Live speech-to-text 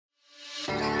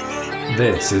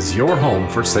This is your home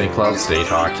for St. Cloud State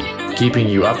hockey, keeping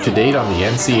you up to date on the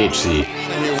NCHC.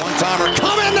 One-timer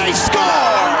coming, they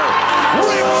score!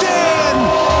 Ripped in!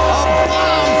 A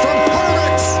bomb from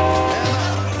Pervix!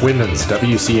 Women's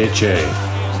WCHA.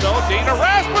 So Dana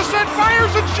Rasmussen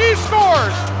fires and she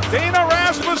scores! Dana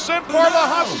Rasmussen for the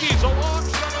Huskies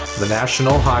alongside The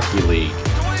National Hockey League.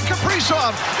 Dwayne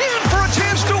Kaprizov in for a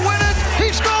chance to win it!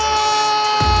 He scores!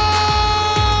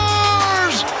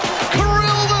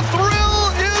 Kirill, the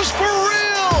thrill is for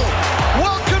real!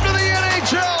 Welcome to the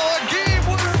NHL, a game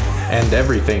winner! And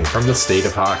everything from the state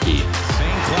of hockey.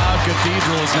 St. Cloud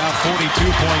Cathedral is now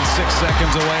 42.6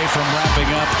 seconds away from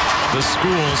wrapping up the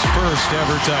school's first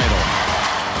ever title.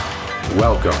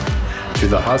 Welcome to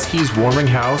the Huskies Warming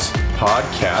House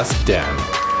Podcast Den.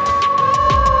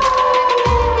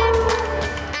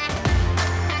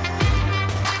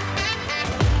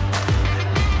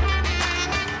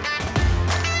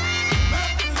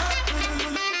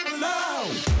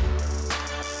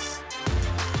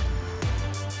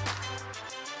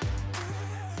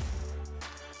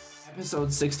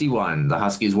 Episode 61, the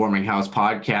Huskies Warming House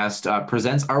podcast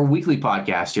presents our weekly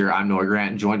podcast here. I'm Noah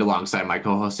Grant, joined alongside my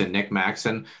co-host Nick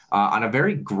Maxon on a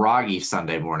very groggy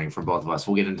Sunday morning for both of us.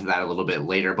 We'll get into that a little bit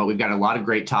later, but we've got a lot of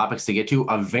great topics to get to.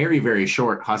 A very, very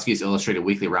short Huskies Illustrated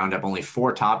Weekly Roundup, only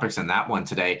 4 topics in that one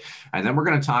today. And then we're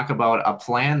going to talk about a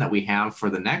plan that we have for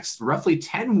the next roughly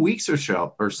 10 weeks or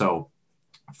so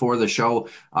for the show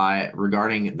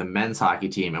regarding the men's hockey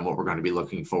team and what we're going to be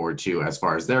looking forward to as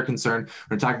far as they're concerned.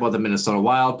 We're going to talk about the Minnesota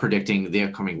Wild, predicting the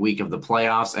upcoming week of the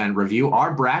playoffs, and review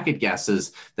our bracket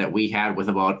guesses that we had with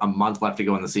about a month left to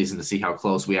go in the season to see how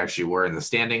close we actually were in the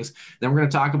standings. Then we're going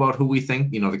to talk about who we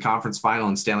think, the conference final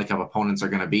and Stanley Cup opponents are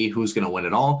going to be, who's going to win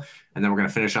it all. And then we're going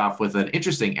to finish off with an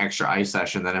interesting extra ice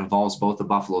session that involves both the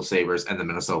Buffalo Sabres and the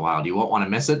Minnesota Wild. You won't want to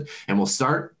miss it. And we'll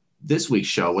start this week's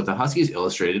show with the Huskies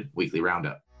Illustrated Weekly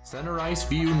Roundup. Center Ice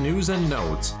View News and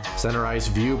Notes. Center Ice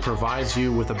View provides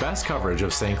you with the best coverage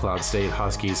of St. Cloud State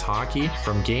Huskies hockey,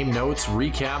 from game notes,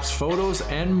 recaps, photos,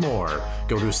 and more.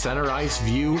 Go to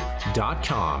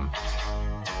centericeview.com.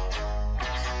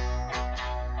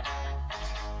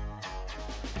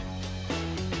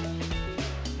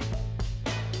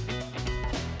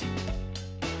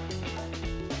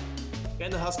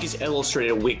 And the Huskies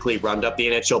Illustrated Weekly Roundup. The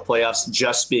NHL playoffs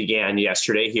just began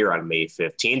yesterday here on May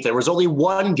 15th. There was only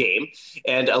one game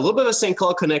and a little bit of a St.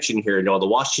 Cloud connection here. The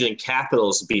Washington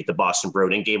Capitals beat the Boston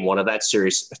Bruins in game 1 of that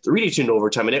series 3-2 in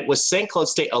overtime. And it was St. Cloud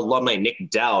State alumni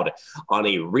Nick Dowd on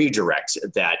a redirect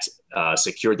that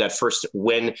secured that first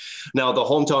win. Now, the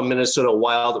hometown Minnesota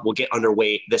Wild will get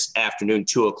underway this afternoon,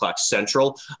 2:00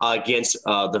 Central, against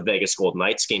the Vegas Golden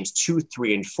Knights. Games 2,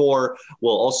 3, and 4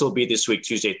 will also be this week,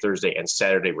 Tuesday, Thursday, and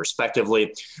Saturday,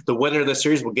 respectively. The winner of the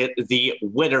series will get the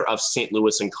winner of St.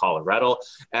 Louis and Colorado.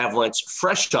 Avalanche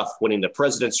fresh off winning the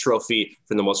President's Trophy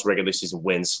for the most regular season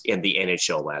wins in the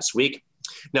NHL last week.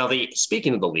 Now,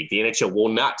 speaking of the league, the NHL will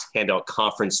not hand out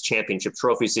conference championship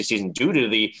trophies this season due to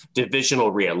the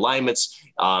divisional realignments,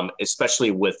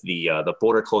 especially with the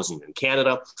border closing in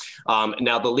Canada.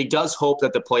 Now, the league does hope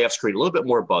that the playoffs create a little bit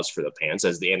more buzz for the fans,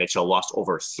 as the NHL lost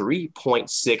over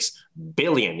 $3.6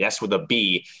 billion, yes, with a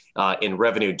B, in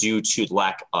revenue due to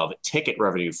lack of ticket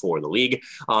revenue for the league.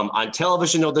 On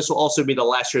television, though, this will also be the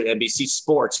last year that NBC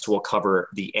Sports will cover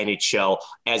the NHL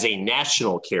as a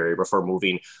national carrier before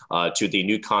moving to the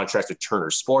new contract with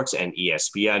Turner Sports and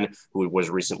ESPN, who was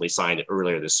recently signed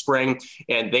earlier this spring.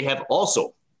 And they have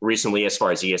also recently, as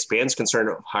far as ESPN is concerned,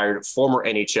 hired former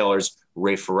NHLers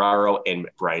Ray Ferraro and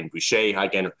Brian Boucher.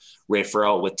 Again, Ray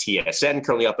Ferraro with TSN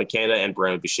currently up in Canada, and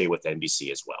Brian Boucher with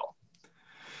NBC as well.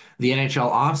 The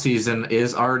NHL offseason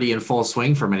is already in full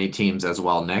swing for many teams as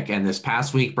well, Nick, and this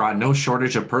past week brought no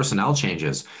shortage of personnel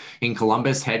changes. In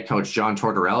Columbus, head coach John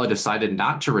Tortorella decided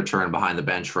not to return behind the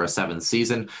bench for a 7th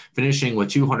season, finishing with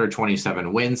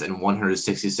 227 wins and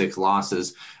 166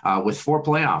 losses with 4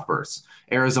 playoff berths.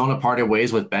 Arizona parted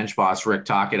ways with bench boss Rick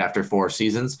Tocchet after 4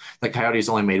 seasons. The Coyotes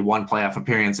only made 1 playoff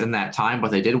appearance in that time,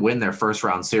 but they did win their first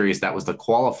round series. That was the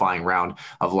qualifying round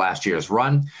of last year's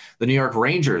run. The New York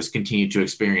Rangers continued to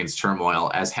experience turmoil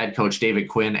as head coach David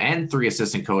Quinn and 3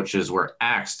 assistant coaches were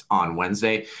axed on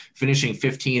Wednesday, finishing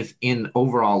 15th in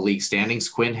overall league standings.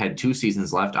 Quinn had 2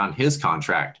 seasons left on his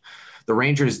contract. The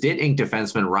Rangers did ink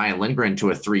defenseman Ryan Lindgren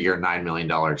to a 3-year, $9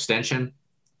 million extension.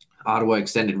 Ottawa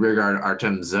extended rearguard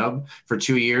Artem Zub for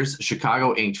 2 years.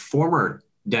 Chicago inked former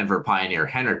Denver Pioneer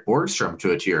Henrik Borgstrom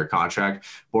to a 2-year contract.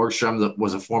 Borgstrom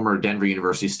was a former Denver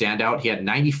University standout. He had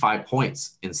 95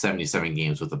 points in 77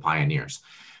 games with the Pioneers.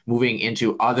 Moving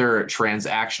into other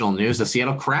transactional news, the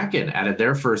Seattle Kraken added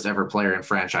their first ever player in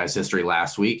franchise history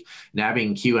last week,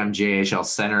 nabbing QMJHL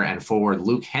center and forward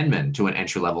Luke Henman to an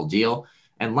entry-level deal.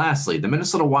 And lastly, the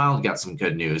Minnesota Wild got some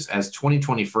good news as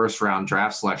 2020 first-round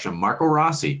draft selection Marco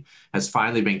Rossi has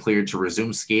finally been cleared to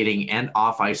resume skating and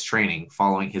off-ice training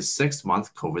following his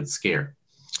 6-month COVID scare.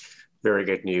 Very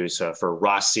good news for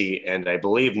Rossi. And I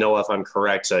believe, Noah, if I'm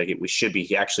correct, we should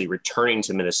be actually returning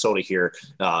to Minnesota here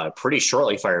pretty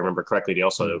shortly, if I remember correctly, to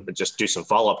also just do some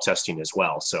follow-up testing as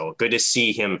well. So good to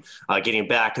see him getting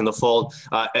back in the fold.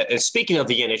 And speaking of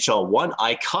the NHL, one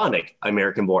iconic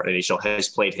American-born NHL has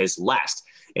played his last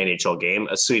NHL game,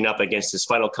 suiting up against his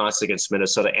final contest against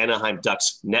Minnesota. Anaheim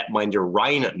Ducks netminder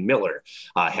Ryan Miller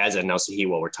has announced that he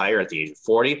will retire at the age of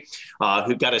 40,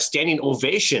 who got a standing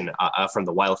ovation from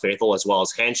the Wild faithful, as well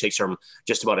as handshakes from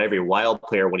just about every Wild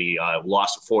player when he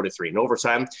lost 4-3 in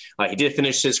overtime. He did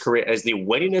finish his career as the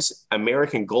winningest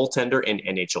American goaltender in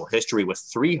NHL history with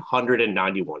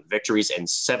 391 victories and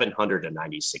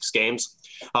 796 games.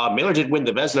 Miller did win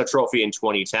the Vezina Trophy in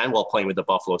 2010 while playing with the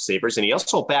Buffalo Sabres, and he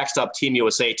also backstopped Team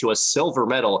USA to a silver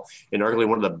medal in arguably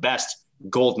one of the best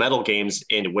gold medal games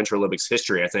in Winter Olympics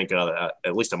history, I think,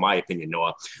 at least in my opinion,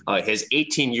 Noah. His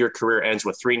 18-year career ends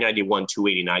with 391,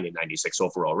 289, and 96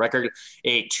 overall record,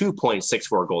 a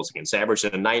 2.64 goals against average,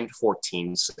 and a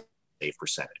 914 save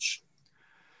percentage.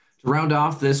 To round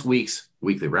off this week's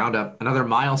weekly roundup, another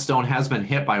milestone has been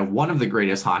hit by one of the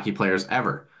greatest hockey players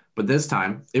ever, but this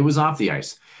time it was off the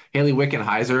ice. Hayley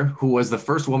Wickenheiser, who was the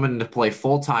first woman to play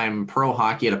full-time pro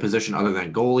hockey at a position other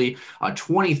than goalie, a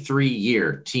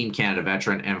 23-year Team Canada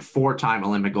veteran, and 4-time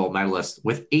Olympic gold medalist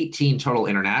with 18 total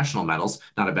international medals.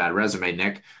 Not a bad resume,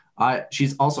 Nick.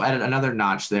 She's also added another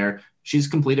notch there. She's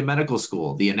completed medical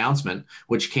school. The announcement,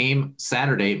 which came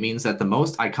Saturday, means that the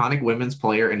most iconic women's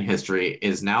player in history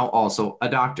is now also a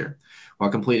doctor. While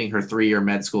completing her 3-year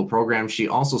med school program, she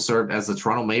also served as the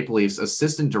Toronto Maple Leafs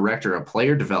Assistant Director of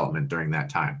Player Development during that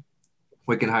time.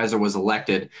 Wickenheiser was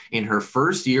elected in her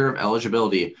first year of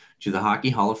eligibility to the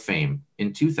Hockey Hall of Fame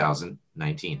in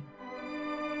 2019.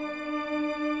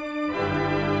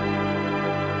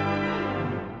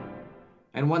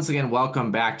 And once again,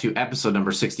 welcome back to episode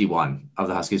number 61 of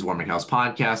the Huskies Warming House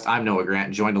podcast. I'm Noah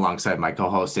Grant, joined alongside my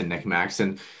co-host Nick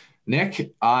Maxon.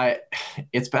 Nick,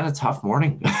 it's been a tough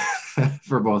morning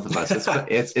for both of us.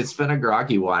 It's been a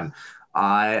groggy one.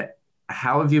 How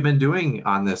have you been doing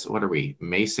on this? What are we?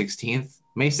 May 16th?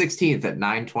 May 16th at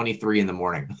 9:23 in the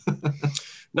morning.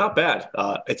 Not bad.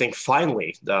 I think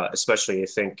finally, especially I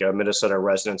think Minnesota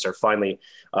residents are finally,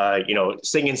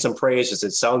 singing some praises.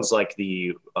 It sounds like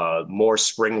the more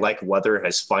spring-like weather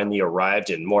has finally arrived,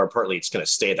 and more importantly, it's going to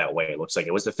stay that way. It looks like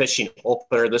it was the fishing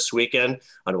opener this weekend,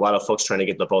 and a lot of folks trying to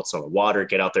get the boats on the water,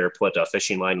 get out there, put a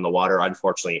fishing line in the water.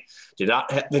 Unfortunately, did not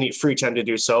have any free time to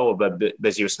do so, but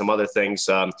busy with some other things.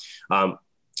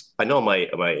 I know my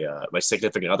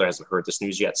significant other hasn't heard this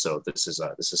news yet, so this is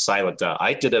silent.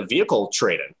 I did a vehicle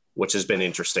trade-in, which has been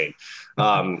interesting.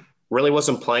 Really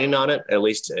wasn't planning on it, at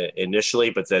least initially,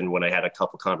 but then when I had a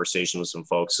couple conversations with some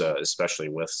folks, especially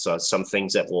with some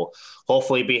things that will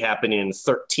hopefully be happening in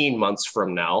 13 months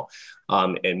from now,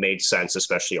 it made sense,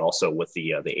 especially also with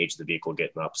the age of the vehicle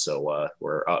getting up. So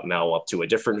we're now up to a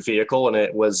different vehicle, and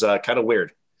it was kind of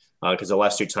weird. Because the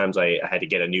last 2 times I had to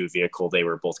get a new vehicle, they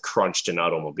were both crunched in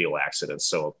automobile accidents.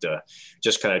 So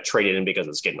just kind of traded in because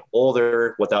it's getting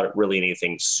older without really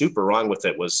anything super wrong with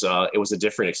it was a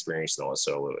different experience, Noah.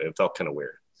 So it felt kind of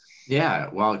weird. Yeah,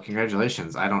 well,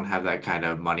 congratulations. I don't have that kind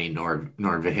of money nor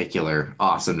vehicular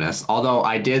awesomeness. Although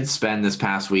I did spend this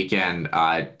past weekend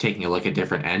taking a look at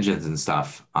different engines and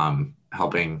stuff,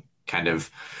 helping kind of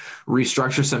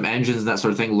restructure some engines and that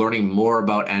sort of thing, learning more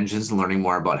about engines and learning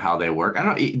more about how they work.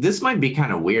 This might be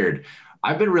kind of weird.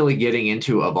 I've been really getting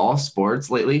into, of all sports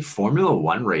lately, Formula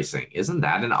One racing. Isn't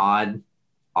that an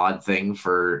odd thing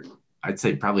for, I'd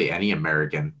say probably any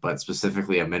American, but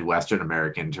specifically a Midwestern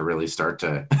American to really start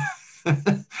to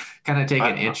kind of take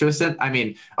an interest in? I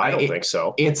mean, I don't think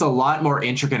so. It's a lot more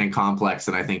intricate and complex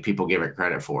than I think people give it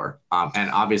credit for. And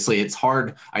obviously it's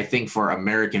hard, I think, for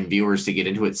American viewers to get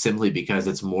into it simply because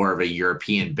it's more of a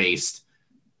European-based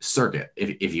circuit,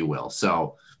 if you will.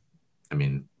 So, I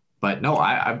mean, but no,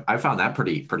 I found that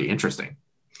pretty interesting.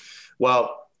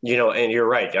 Well, and you're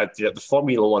right. The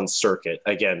Formula One circuit,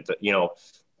 again,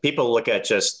 people look at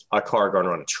just a car going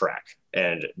around a track,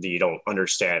 and you don't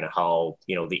understand how,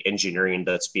 the engineering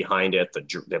that's behind it,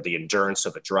 the endurance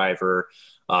of the driver,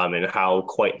 and how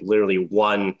quite literally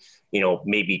one,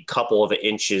 maybe couple of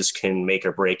inches can make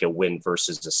or break a win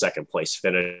versus the second place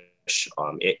finish.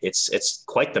 It's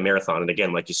quite the marathon. And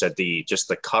again, like you said, the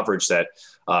coverage that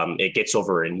it gets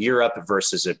over in Europe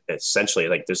versus essentially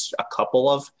like there's a couple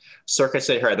of circuits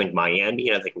in here. I think Miami,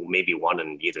 and I think maybe one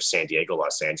in either San Diego,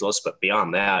 Los Angeles. But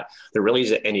beyond that, there really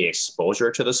isn't any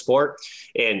exposure to the sport.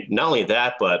 And not only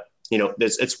that, but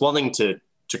it's one thing to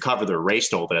cover the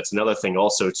race note, but it's another thing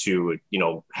also to,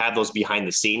 have those behind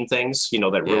the scene things,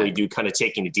 that really do kind of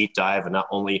taking a deep dive and not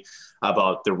only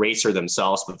about the racer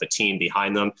themselves, but the team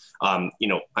behind them.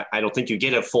 I don't think you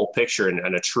get a full picture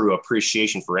and a true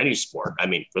appreciation for any sport. I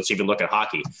mean, let's even look at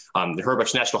hockey. The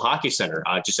Herbert National Hockey Center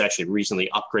just actually recently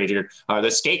upgraded the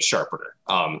skate sharpener.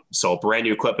 So brand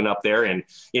new equipment up there, and,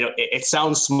 it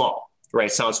sounds small. Right.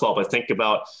 Sounds small, but think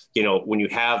about, when you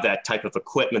have that type of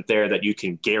equipment there that you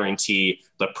can guarantee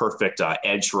the perfect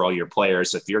edge for all your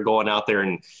players. If you're going out there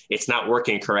and it's not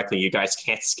working correctly, you guys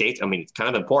can't skate. I mean, it's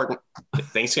kind of important.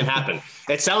 Things can happen.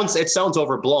 It sounds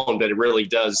overblown, but it really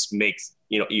does make,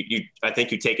 I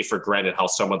think you take it for granted how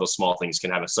some of those small things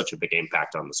can have such a big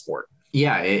impact on the sport.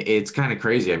 Yeah, it's kind of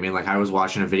crazy. I mean, like I was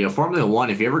watching a video, Formula One,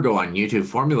 if you ever go on YouTube,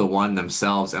 Formula One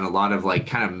themselves and a lot of like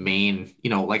kind of main,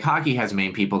 like hockey has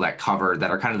main people that cover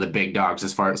that are kind of the big dogs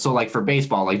as far as, so like for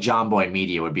baseball, like John Boy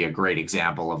Media would be a great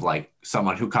example of like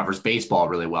someone who covers baseball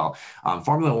really well.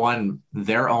 Formula One,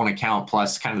 their own account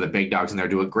plus kind of the big dogs in there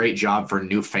do a great job for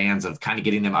new fans of kind of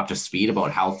getting them up to speed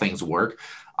about how things work.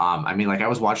 I mean, like I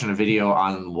was watching a video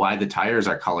on why the tires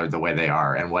are colored the way they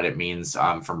are and what it means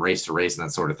from race to race and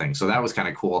that sort of thing. So that was kind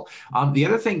of cool. The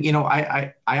other thing,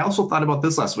 I also thought about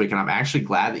this last week, and I'm actually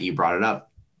glad that you brought it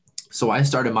up. So I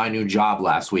started my new job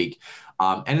last week.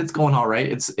 And it's going all right.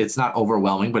 It's not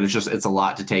overwhelming, but it's a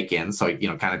lot to take in. So,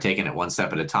 kind of taking it one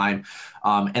step at a time.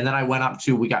 And then I went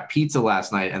we got pizza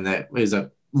last night, and that is a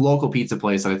local pizza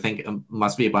place that I think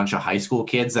must be a bunch of high school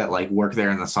kids that like work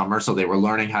there in the summer. So they were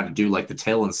learning how to do like the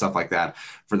till and stuff like that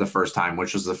for the first time,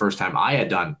 which was the first time I had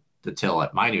done the till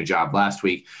at my new job last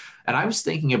week. And I was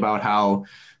thinking about how,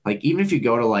 like, even if you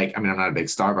go to like, I mean, I'm not a big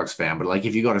Starbucks fan, but like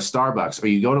if you go to Starbucks or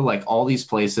you go to like all these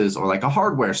places or like a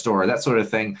hardware store, that sort of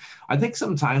thing, I think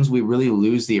sometimes we really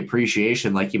lose the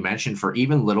appreciation, like you mentioned, for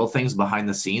even little things behind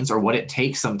the scenes or what it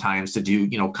takes sometimes to do,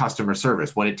 customer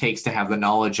service, what it takes to have the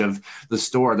knowledge of the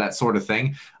store, that sort of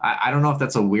thing. I don't know if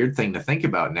that's a weird thing to think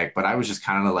about, Nick, but I was just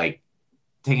kind of like,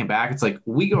 taking back, it's like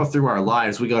we go through our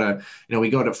lives. We go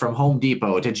to from Home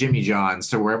Depot to Jimmy John's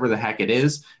to wherever the heck it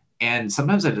is. And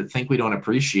sometimes I think we don't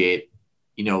appreciate,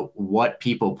 what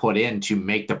people put in to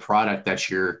make the product that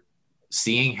you're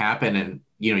seeing happen. And,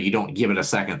 you don't give it a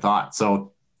second thought.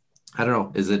 So I don't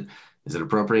know, is it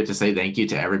appropriate to say thank you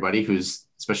to everybody who's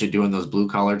especially doing those blue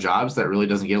collar jobs that really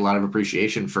doesn't get a lot of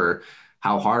appreciation for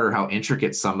how hard or how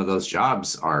intricate some of those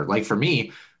jobs are? Like for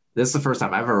me, this is the first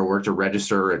time I've ever worked a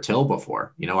register or a till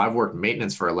before. I've worked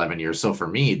maintenance for 11 years. So for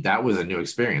me, that was a new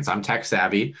experience. I'm tech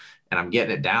savvy and I'm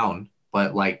getting it down,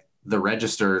 but like the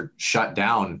register shut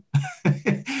down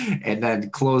and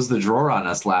then closed the drawer on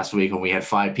us last week when we had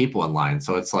 5 people in line.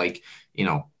 So it's like,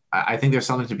 I think there's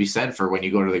something to be said for when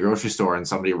you go to the grocery store and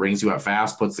somebody rings you up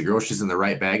fast, puts the groceries in the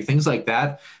right bag, things like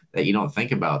that you don't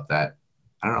think about. That,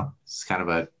 I don't know. It's kind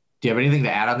of do you have anything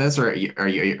to add on this, or are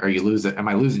you losing? Am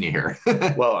I losing you here?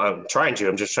 Well, I'm trying to.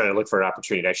 I'm just trying to look for an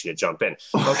opportunity to jump in.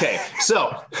 Okay,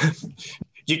 so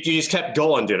you just kept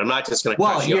going, dude. I'm not just going to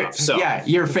cut you off. So yeah,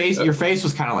 your face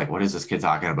was kind of like, what is this kid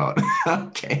talking about?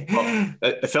 Okay. Well,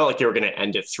 it felt like you were going to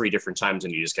end it 3 different times,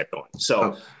 and you just kept going.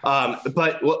 So,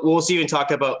 but we'll even talk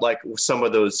about like some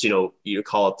of those, you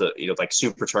call it the, like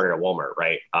Super Target at Walmart,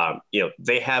 right?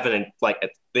 They have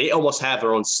they almost have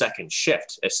their own second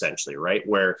shift, essentially, right?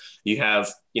 Where you have,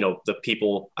 the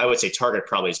people, I would say Target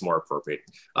probably is more appropriate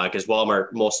because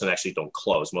Walmart, most of them actually don't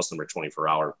close. Most of them are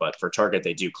 24-hour, but for Target,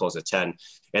 they do close at 10.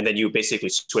 And then you basically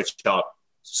switch out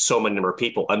so many number of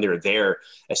people, and they're there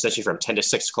essentially from 10 to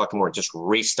 6 o'clock in the morning, just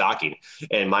restocking.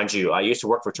 And mind you, I used to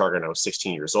work for Target when I was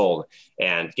 16 years old.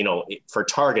 And, for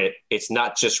Target, it's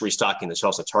not just restocking the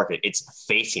shelves at Target,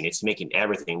 it's making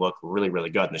everything look really,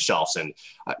 really good on the shelves. And,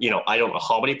 I don't know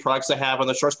how many products I have on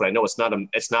the shelves, but I know it's not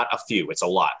a few, it's a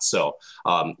lot. So,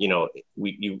 I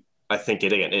think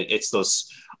it's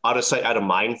those out of sight, out of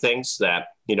mind things that,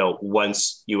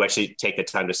 once you actually take the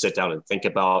time to sit down and think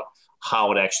about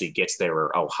how it actually gets there,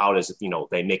 or how does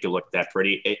they make it look that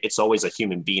pretty. It's always a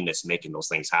human being that's making those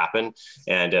things happen.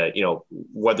 And,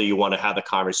 whether you want to have the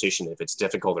conversation, if it's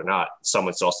difficult or not,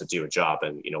 someone's also do a job.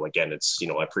 And, again, it's,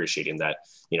 appreciating that,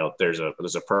 there's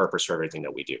a purpose for everything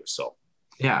that we do. So.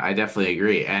 Yeah, I definitely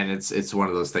agree. And it's one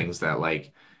of those things that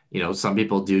like, some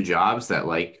people do jobs that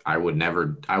like, I would never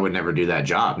do that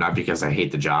job, not because I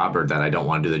hate the job or that I don't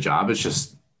want to do the job. It's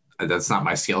just, that's not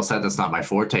my skill set. That's not my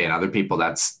forte. And other people,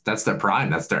 that's their prime.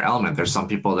 That's their element. There's some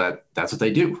people that's what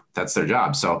they do. That's their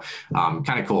job. So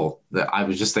kind of cool. I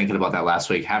was just thinking about that last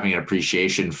week, having an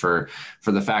appreciation for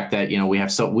the fact that,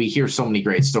 we hear so many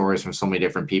great stories from so many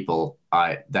different people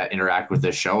that interact with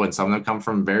this show. And some of them come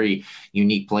from very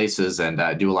unique places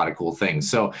and do a lot of cool things.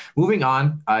 So moving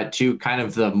on to kind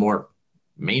of the more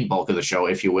main bulk of the show,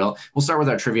 if you will, we'll start with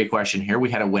our trivia question here. We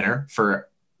had a winner for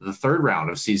the third round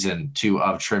of season 2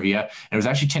 of trivia. And it was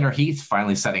actually Tanner Heath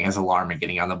finally setting his alarm and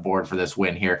getting on the board for this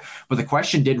win here. But the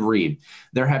question did read,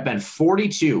 there have been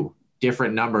 42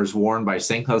 different numbers worn by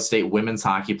St. Cloud State women's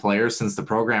hockey players since the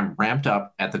program ramped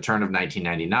up at the turn of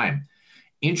 1999.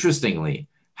 Interestingly,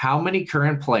 how many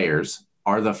current players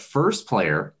are the first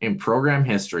player in program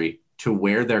history to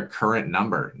wear their current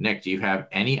number? Nick, do you have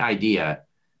any idea?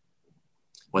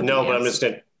 But I'm going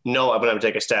to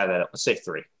take a stab at it. Let's say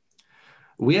 3.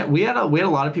 We had a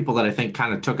lot of people that I think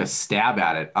kind of took a stab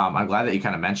at it. I'm glad that you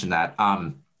kind of mentioned that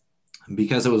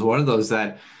because it was one of those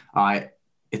that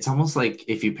it's almost like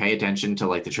if you pay attention to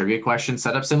like the trivia question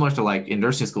setup, similar to like in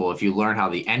nursing school, if you learn how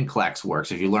the NCLEX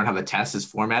works, if you learn how the test is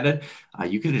formatted,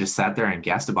 you could have just sat there and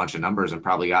guessed a bunch of numbers and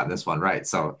probably gotten this one right.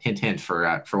 So hint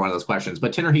for one of those questions.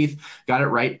 But Tanner Heath got it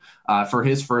right for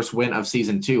his first win of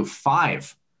season 2.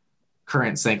 5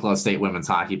 current St. Cloud State women's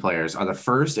hockey players are the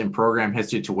first in program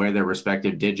history to wear their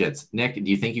respective digits. Nick,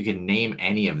 do you think you can name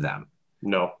any of them?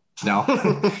 No.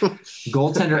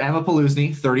 Goaltender Emma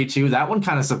Paluzny, 32. That one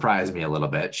kind of surprised me a little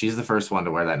bit. She's the first one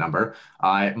to wear that number.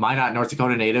 Minot, North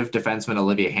Dakota native defenseman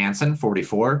Olivia Hansen,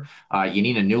 44.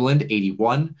 Yanina Newland,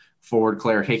 81. Forward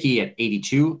Claire Hickey at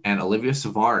 82. And Olivia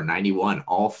Savar, 91.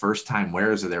 All first-time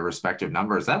wearers of their respective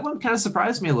numbers. That one kind of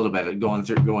surprised me a little bit going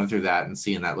through that and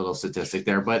seeing that little statistic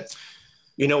there. But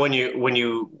when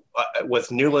you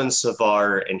with Newland,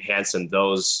 Savar, and Hansen,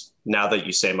 those, now that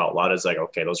you say them out loud, it's like,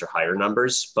 okay, those are higher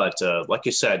numbers. But like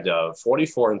you said,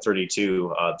 44 and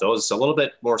 32, those a little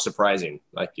bit more surprising,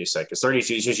 like you said, because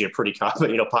 32 is usually a pretty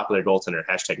popular goaltender,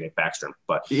 hashtag Nick Backstrom.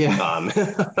 But yeah.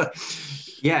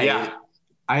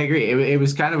 I agree. It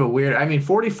was kind of a weird, I think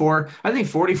 44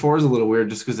 is a little weird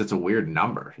just because it's a weird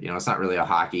number. It's not really a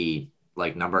hockey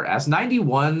like number. S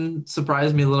 91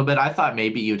 surprised me a little bit. I thought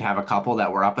maybe you'd have a couple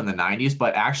that were up in the 90s,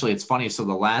 but actually it's funny. So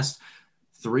the last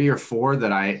 3 or 4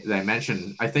 that I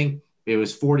mentioned, I think it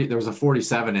was 40. There was a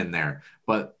 47 in there,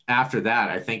 but after that,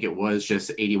 I think it was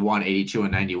just 81, 82,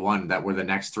 and 91 that were the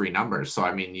next 3 numbers. So,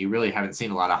 I mean, you really haven't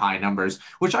seen a lot of high numbers,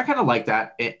 which I kind of like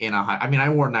that in a high. I mean, I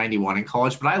wore 91 in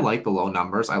college, but I like the low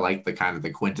numbers. I like the kind of the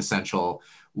quintessential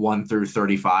 1 through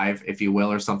 35, if you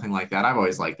will, or something like that. I've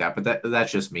always liked that, but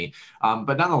that's just me.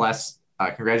 But nonetheless,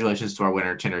 congratulations to our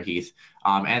winner, Tanner Heath.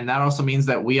 And that also means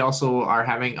that we also are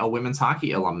having a women's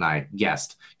hockey alumni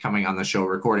guest coming on the show,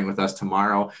 recording with us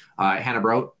tomorrow. Hannah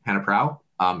Prow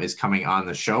is coming on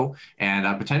the show,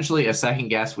 and potentially a second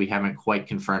guest. We haven't quite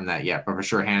confirmed that yet, but for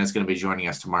sure Hannah's going to be joining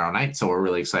us tomorrow night. So we're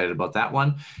really excited about that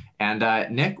one. And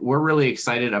Nick, we're really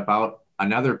excited about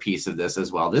another piece of this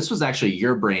as well. This was actually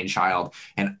your brainchild,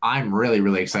 and I'm really,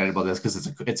 really excited about this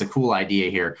because it's a cool idea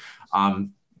here.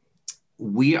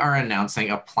 We are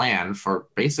announcing a plan for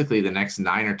basically the next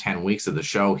 9 or 10 weeks of the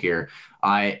show here.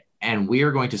 And we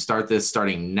are going to start this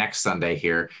starting next Sunday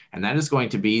here. And that is going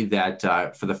to be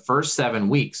that for the first 7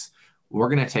 weeks, we're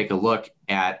going to take a look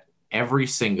at every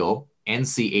single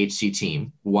NCHC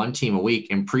team, 1 team a week,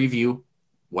 and preview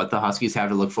what the Huskies have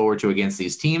to look forward to against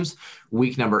these teams.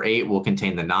 Week number 8 will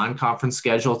contain the non-conference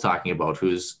schedule, talking about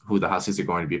who the Huskies are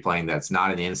going to be playing that's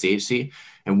not in the NCHC.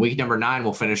 And week number 9,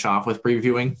 we'll finish off with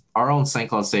previewing our own St.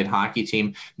 Cloud State hockey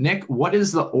team. Nick, what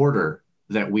is the order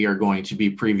that we are going to be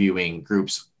previewing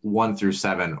groups 1 through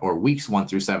 7 or weeks 1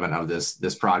 through 7 of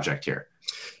this project here?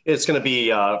 It's going to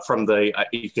be from the,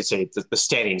 you could say, the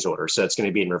standings order. So it's going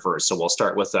to be in reverse. So we'll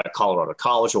start with Colorado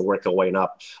College. We'll work our way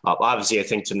up. Obviously, I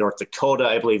think to North Dakota,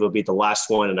 I believe, will be the last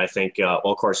one. And I think, well,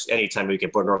 of course, anytime we can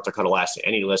put North Dakota last in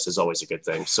any list is always a good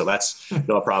thing. So that's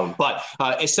no problem. But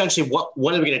essentially, what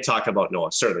are we going to talk about,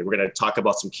 Noah? Certainly, we're going to talk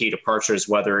about some key departures,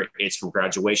 whether it's from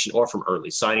graduation or from early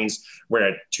signings. We're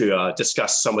going to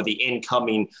discuss some of the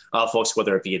incoming folks,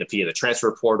 whether it be via the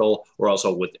transfer portal or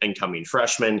also with incoming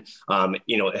freshmen.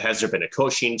 Has there been a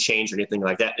coaching change or anything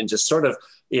like that? And just sort of,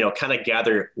 kind of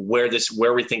gather where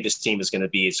we think this team is going to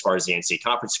be as far as the NCAA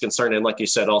conference is concerned. And like you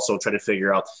said, also try to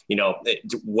figure out,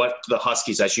 what the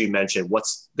Huskies, as you mentioned,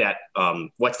 what's that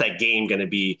game going to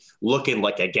be looking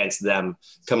like against them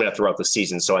coming up throughout the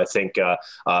season. So I think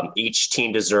each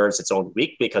team deserves its own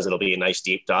week because it'll be a nice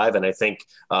deep dive. And I think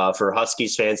for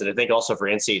Huskies fans, and I think also for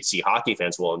NCHC hockey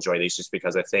fans will enjoy these just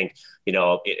because I think,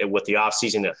 with the off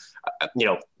season,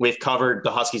 we've covered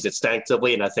the Huskies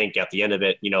instinctively. And I think at the end of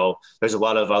it, there's a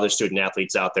lot of other student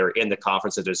athletes out there in the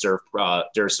conference that deserve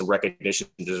some recognition,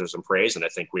 deserve some praise. And I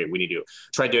think we need to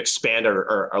try to expand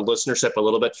our listenership a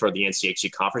little bit for the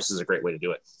NCHC conference is a great way to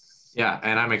do it. Yeah.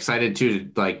 And I'm excited too,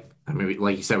 like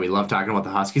you said, we love talking about the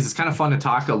Huskies. It's kind of fun to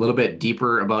talk a little bit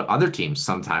deeper about other teams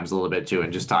sometimes a little bit too,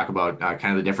 and just talk about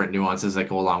kind of the different nuances that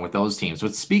go along with those teams.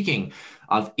 But speaking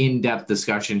of in-depth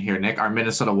discussion here, Nick, our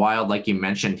Minnesota Wild, like you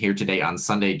mentioned here today on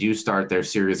Sunday, do start their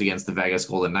series against the Vegas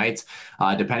Golden Knights.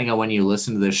 Depending on when you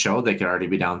listen to this show, they could already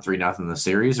be down 3-0 in the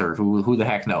series, or who the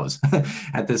heck knows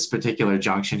at this particular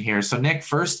junction here. So Nick,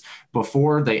 first,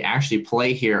 before they actually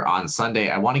play here on Sunday,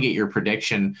 I want to get your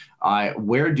prediction.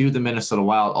 Where do the Minnesota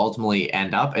Wild ultimately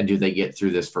end up, and do they get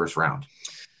through this first round?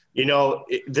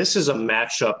 This is a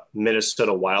matchup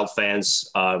Minnesota Wild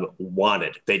fans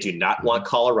wanted. They do not want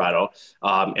Colorado.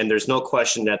 And there's no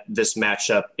question that this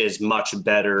matchup is much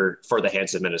better for the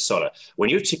hands of Minnesota. When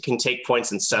you can take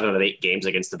points in 7 of 8 games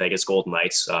against the Vegas Golden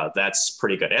Knights, that's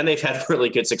pretty good. And they've had really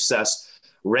good success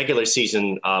regular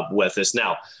season with this.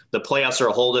 Now, the playoffs are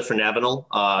a whole different animal.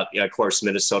 Of course,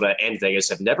 Minnesota and Vegas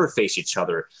have never faced each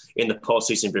other in the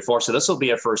postseason before. So this will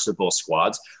be a first of both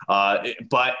squads.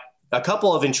 But a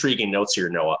couple of intriguing notes here,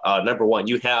 Noah. Number one,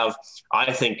 you have,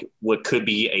 I think, what could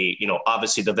be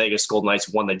obviously the Vegas Golden Knights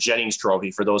won the Jennings Trophy.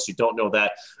 For those who don't know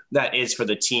that is for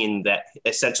the team that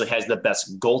essentially has the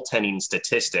best goaltending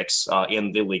statistics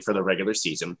in the league for the regular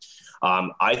season.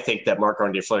 I think that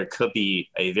Marc-Andre Fleury could be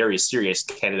a very serious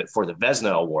candidate for the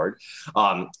Vezina Award.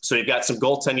 So you've got some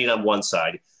goaltending on one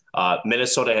side.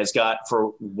 Minnesota has got,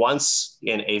 for once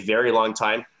in a very long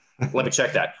time, let me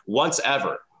check that, once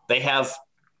ever, they have,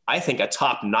 I think, a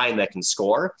top 9 that can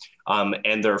score,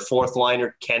 and their fourth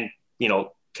liner can,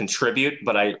 contribute.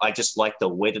 But I just like the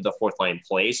way that the fourth line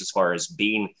plays as far as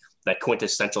being that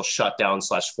quintessential shutdown /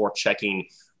 forechecking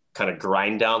kind of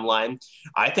grind down line.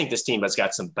 I think this team has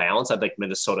got some balance. I think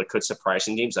Minnesota could surprise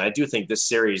some teams. And I do think this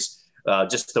series,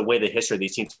 just the way the history of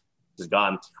these teams has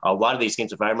gone, a lot of these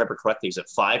games, if I remember correctly, is that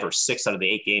 5 or 6 out of the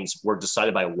 8 games were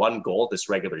decided by 1 goal this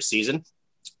regular season.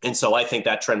 And so I think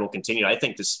that trend will continue. I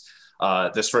think this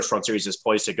first round series is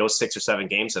poised to go 6 or 7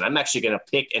 games. And I'm actually going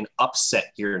to pick an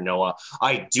upset here, Noah.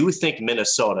 I do think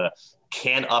Minnesota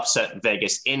can upset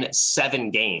Vegas in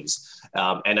 7 games.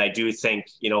 And I do think,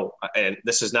 and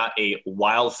this is not a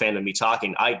Wild fan of me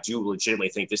talking, I do legitimately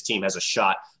think this team has a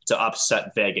shot to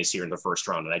upset Vegas here in the first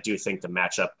round. And I do think the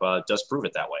matchup does prove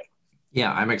it that way.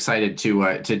 Yeah, I'm excited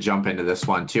to jump into this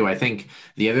one too. I think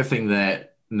the other thing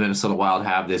that Minnesota Wild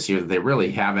have this year that they really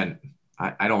haven't,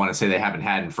 I don't want to say they haven't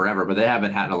had in forever, but they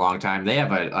haven't had in a long time. They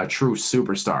have a true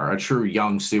superstar, a true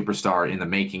young superstar in the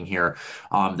making here.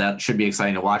 That should be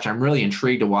exciting to watch. I'm really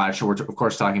intrigued to watch. We're, of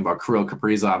course, talking about Kirill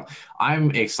Kaprizov. I'm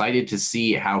excited to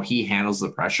see how he handles the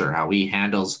pressure, how he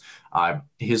handles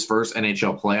his first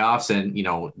NHL playoffs, and,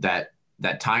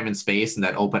 that time and space and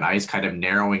that open ice kind of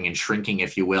narrowing and shrinking,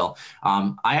 if you will.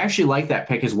 I actually like that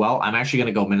pick as well. I'm actually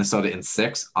going to go Minnesota in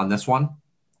 6 on this one.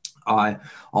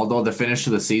 Although the finish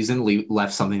of the season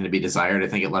left something to be desired, I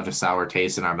think it left a sour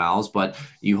taste in our mouths, but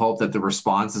you hope that the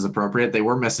response is appropriate. They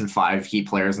were missing 5 key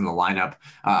players in the lineup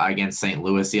against St.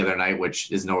 Louis the other night,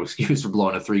 which is no excuse for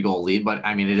blowing a 3-goal lead, but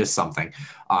I mean, it is something.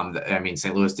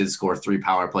 St. Louis did score 3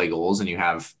 power play goals, and you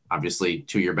have obviously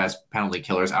 2 of your best penalty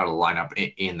killers out of the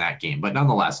lineup in that game. But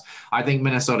nonetheless, I think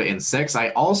Minnesota in 6. I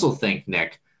also think,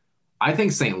 Nick, I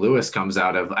think St. Louis comes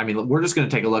out of, we're just going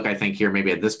to take a look, I think, here,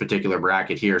 maybe at this particular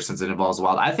bracket here, since it involves the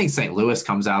Wild. I think St. Louis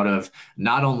comes out of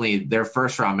not only their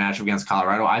first round match against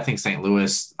Colorado, I think St.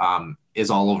 Louis is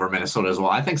all over Minnesota as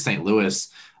well. I think St. Louis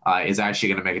is actually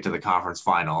going to make it to the conference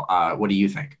final. What do you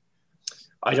think?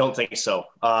 I don't think so.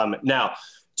 Now,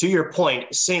 to your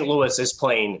point, St. Louis is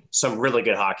playing some really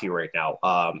good hockey right now.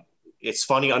 It's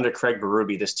funny, under Craig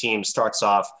Berube, this team starts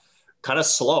off kind of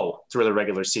slow through the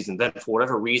regular season. Then for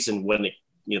whatever reason, when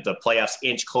the playoffs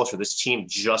inch closer, this team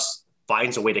just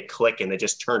finds a way to click and they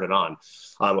just turn it on.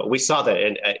 We saw that.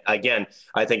 And again,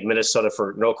 I think Minnesota,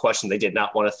 for no question, they did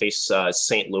not want to face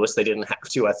St. Louis. They didn't have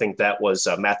to. I think that was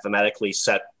mathematically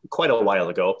set quite a while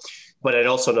ago. But I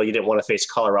also know you didn't want to face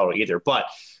Colorado either. But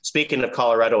speaking of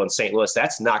Colorado and St. Louis,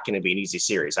 that's not going to be an easy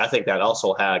series. I think that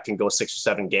also can go 6 or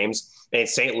 7 games. And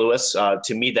St. Louis,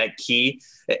 to me, that key,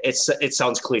 it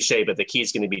sounds cliche, but the key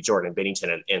is going to be Jordan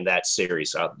Binnington in that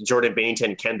series. Jordan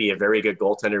Binnington can be a very good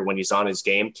goaltender when he's on his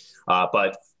game.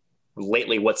 But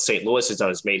lately what St. Louis has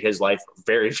done is made his life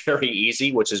very, very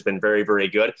easy, which has been very, very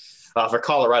good. For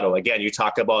Colorado, again, you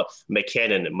talk about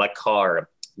McKinnon, Makar,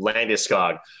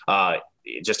 Landeskog,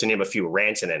 just to name a few,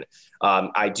 Rantanen.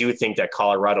 I do think that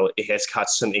Colorado has got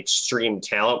some extreme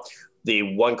talent.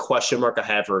 The one question mark I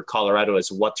have for Colorado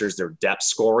is what does their depth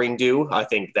scoring do? I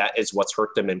think that is what's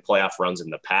hurt them in playoff runs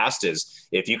in the past, is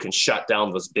if you can shut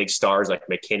down those big stars like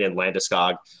McKinnon,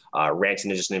 Landeskog, Rantanen,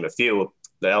 to just name a few,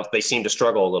 they seem to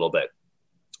struggle a little bit.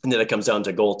 And then it comes down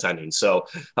to goaltending. So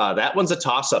that one's a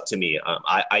toss-up to me.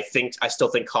 I still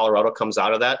think Colorado comes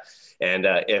out of that. And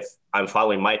if I'm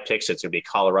following my picks, it's going to be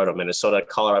Colorado, Minnesota.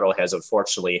 Colorado has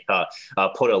unfortunately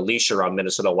put a leash around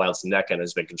Minnesota Wild's neck and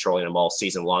has been controlling them all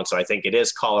season long. So I think it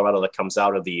is Colorado that comes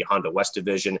out of the Honda West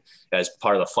Division as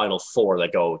part of the Final Four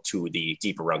that go to the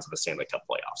deeper rounds of the Stanley Cup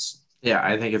playoffs. Yeah,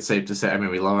 I think it's safe to say, I mean,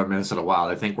 we love our Minnesota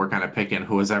Wild. I think we're kind of picking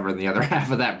who is ever in the other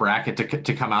half of that bracket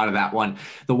to come out of that one.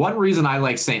 The one reason I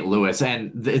like St. Louis,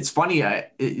 and it's funny,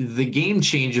 the game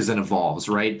changes and evolves,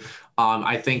 right?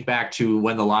 I think back to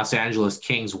when the Los Angeles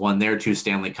Kings won their 2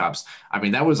 Stanley Cups. I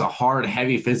mean, that was a hard,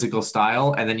 heavy physical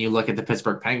style. And then you look at the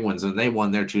Pittsburgh Penguins and they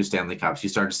won their 2 Stanley Cups. You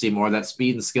start to see more of that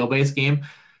speed and skill-based game.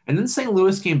 And then St.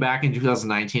 Louis came back in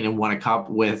 2019 and won a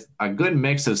cup with a good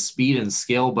mix of speed and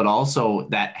skill, but also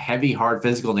that heavy, hard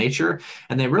physical nature.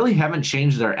 And they really haven't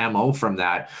changed their MO from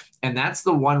that. And that's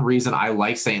the one reason I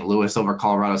like St. Louis over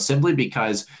Colorado, simply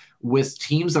because with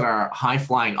teams that are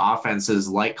high-flying offenses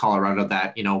like Colorado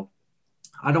that, you know,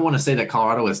 I don't want to say that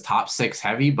Colorado is top 6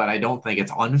 heavy, but I don't think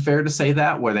it's unfair to say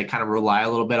that, where they kind of rely a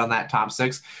little bit on that top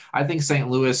 6. I think St.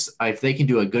 Louis, if they can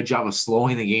do a good job of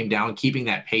slowing the game down, keeping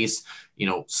that pace, you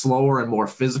know, slower and more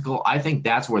physical, I think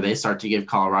that's where they start to give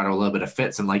Colorado a little bit of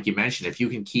fits. And like you mentioned, if you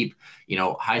can keep, you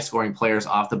know, high scoring players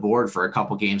off the board for a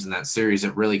couple games in that series,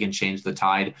 it really can change the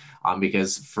tide.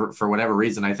 Because for whatever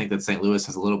reason, I think that St. Louis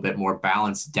has a little bit more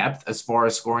balanced depth as far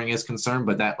as scoring is concerned.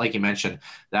 But that, like you mentioned,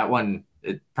 that one,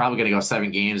 it's probably going to go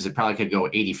 7 games. It probably could go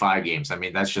 85 games. I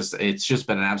mean, it's just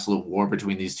been an absolute war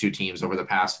between these two teams over the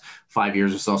past 5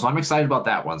 years or so. So I'm excited about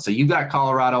that one. So you got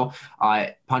Colorado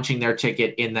punching their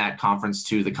ticket in that conference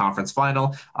to the conference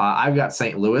final. I've got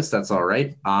St. Louis. That's all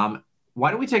right. Why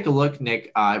don't we take a look,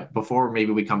 Nick, before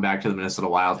maybe we come back to the Minnesota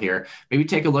Wild here, maybe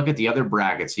take a look at the other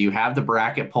brackets. So you have the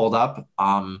bracket pulled up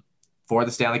for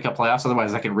the Stanley Cup playoffs.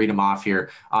 Otherwise I can read them off here.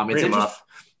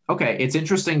 Okay. It's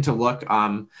interesting to look,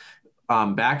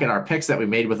 back at our picks that we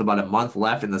made with about a month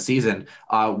left in the season.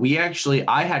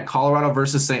 I had Colorado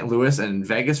versus St. Louis and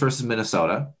Vegas versus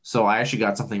Minnesota. So I actually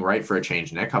got something right for a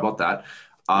change, Nick. How about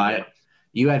that?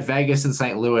 You had Vegas and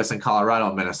St. Louis and Colorado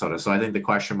and Minnesota. So I think the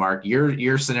question mark,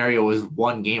 your scenario was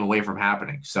 1 game away from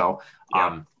happening. So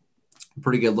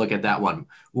pretty good look at that one.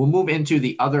 We'll move into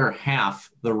the other half,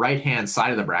 the right-hand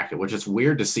side of the bracket, which is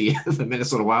weird to see the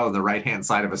Minnesota Wild on the right-hand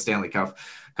side of a Stanley Cup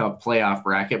playoff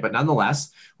bracket. But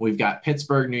nonetheless, we've got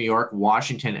Pittsburgh, New York,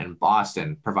 Washington, and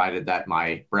Boston, provided that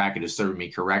my bracket is serving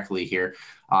me correctly here.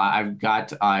 I've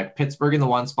got Pittsburgh in the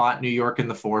 1 spot, New York in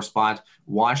the 4 spot,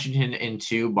 Washington in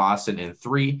 2, Boston in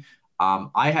 3.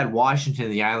 I had Washington,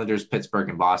 the Islanders, Pittsburgh,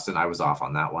 and Boston. I was off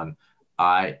on that one.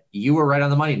 You were right on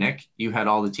the money, Nick. You had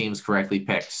all the teams correctly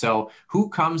picked. So who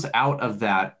comes out of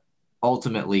that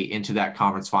ultimately into that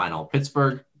conference final?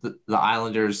 Pittsburgh, the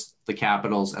Islanders, the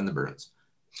Capitals, and the Bruins.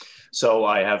 So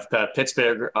I have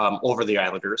Pittsburgh over the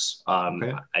Islanders.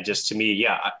 Okay.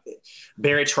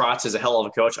 Barry Trotz is a hell of a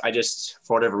coach.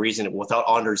 For whatever reason, without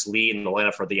Anders Lee in the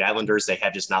lineup for the Islanders, they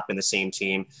have just not been the same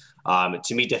team.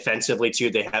 To me, defensively,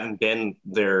 too, they haven't been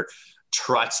their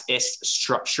Trotz-ist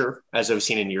structure as I've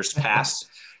seen in years past.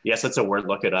 Yes, that's a word.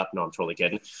 Look it up. No, I'm totally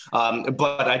kidding.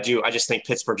 But I just think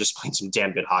Pittsburgh just playing some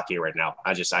damn good hockey right now.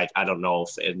 I don't know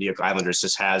if the New York Islanders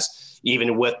just has,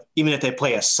 even if they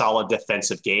play a solid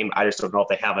defensive game, I just don't know if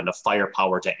they have enough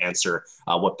firepower to answer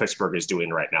what Pittsburgh is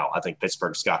doing right now. I think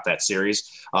Pittsburgh's got that series.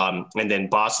 And then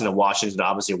Boston and Washington,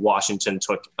 obviously Washington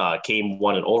took game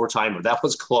 1 in overtime, but that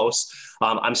was close.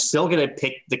 I'm still going to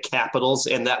pick the Capitals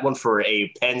in that one for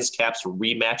a Pens-Caps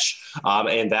rematch.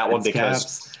 And that one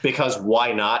because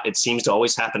why not? It seems to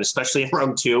always happen, especially in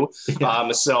round 2.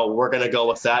 Yeah. So we're going to go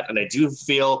with that. And I do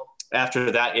feel after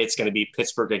that, it's going to be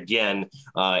Pittsburgh again,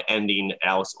 ending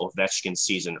Alex Ovechkin's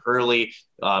season early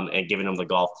and giving him the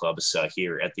golf clubs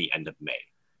here at the end of May.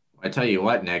 I tell you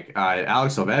what, Nick,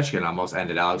 Alex Ovechkin almost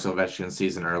ended Alex Ovechkin's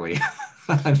season early.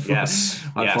 Yes.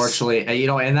 Unfortunately,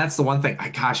 and that's the one thing,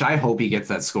 gosh, I hope he gets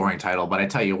that scoring title. But I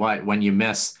tell you what, when you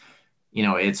miss,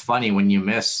 it's funny when you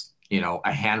miss,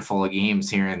 a handful of games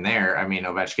here and there. I mean,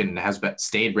 Ovechkin has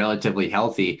stayed relatively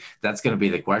healthy. That's going to be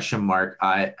the question mark.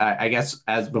 I guess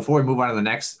before we move on to the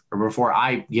next, or before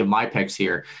I give my picks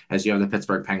here, as you have the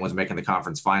Pittsburgh Penguins making the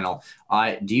conference final,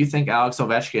 do you think Alex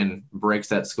Ovechkin breaks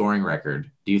that scoring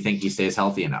record? Do you think he stays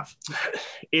healthy enough?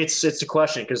 It's a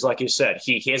question because, like you said,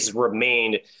 he has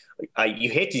remained you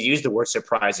hate to use the word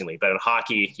surprisingly, but in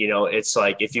hockey, it's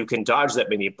like if you can dodge that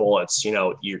many bullets,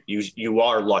 you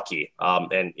are lucky.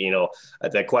 And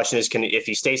the question is, if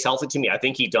he stays healthy, to me, I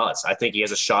think he does. I think he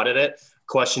has a shot at it.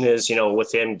 Question is,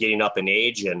 with him getting up in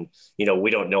age and,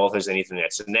 we don't know if there's anything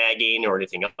that's nagging or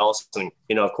anything else.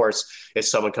 And, of course, if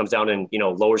someone comes down and,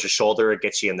 lowers your shoulder, it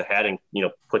gets you in the head and,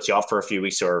 puts you off for a few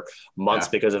weeks or months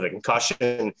because of a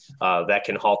concussion, that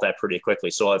can halt that pretty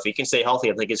quickly. So if he can stay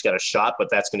healthy, I think he's got a shot, but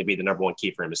that's going to be the number one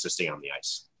key for him is to stay on the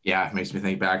ice. Yeah, it makes me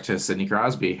think back to Sidney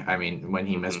Crosby. I mean, when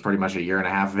he missed pretty much a year and a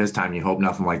half of his time, you hope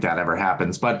nothing like that ever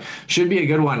happens. But should be a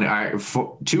good one.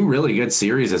 Two really good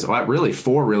series, really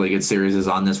four really good series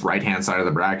on this right-hand side of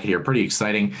the bracket here. Pretty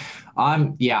exciting.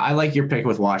 I like your pick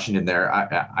with Washington there.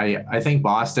 I think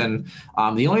Boston.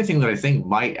 The only thing that I think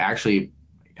might actually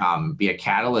be a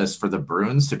catalyst for the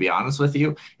Bruins, to be honest with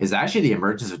you, is actually the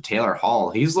emergence of Taylor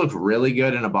Hall. He's looked really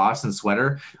good in a Boston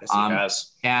sweater. Yes, he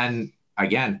has. And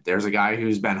again, there's a guy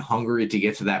who's been hungry to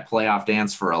get to that playoff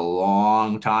dance for a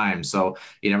long time. So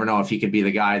you never know if he could be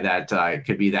the guy that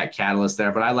could be that catalyst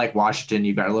there. But I like Washington.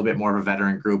 You've got a little bit more of a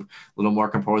veteran group, a little more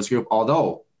composed group.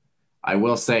 Although I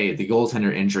will say the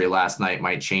goaltender injury last night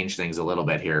might change things a little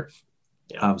bit here.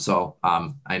 Yeah.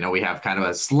 I know we have kind of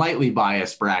a slightly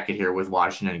biased bracket here with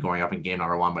Washington going up in game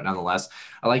number one, but nonetheless,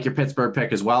 I like your Pittsburgh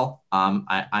pick as well.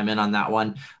 I'm in on that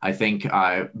one. I think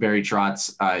Barry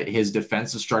Trotz, his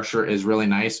defensive structure is really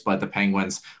nice, but the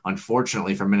Penguins,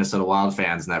 unfortunately for Minnesota Wild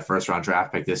fans in that first round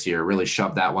draft pick this year, really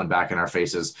shoved that one back in our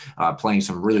faces, playing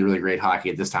some really, really great hockey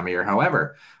at this time of year.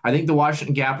 However, I think the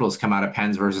Washington Capitals come out of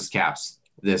Pens versus Caps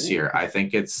this year. I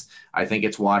think it's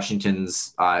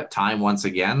Washington's time once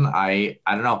again. I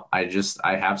don't know.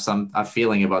 I have a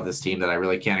feeling about this team that I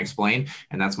really can't explain,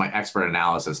 and that's my expert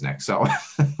analysis, Nick. So,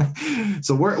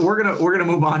 we're gonna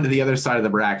move on to the other side of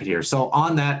the bracket here. So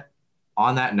on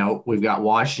that note, we've got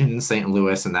Washington, St.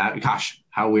 Louis, and that. Gosh,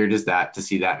 how weird is that to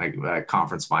see that in a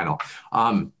conference final?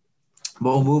 But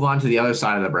we'll move on to the other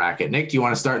side of the bracket. Nick, do you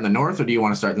want to start in the North or do you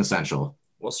want to start in the Central?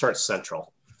 We'll start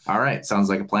Central. All right. Sounds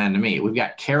like a plan to me. We've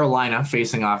got Carolina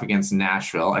facing off against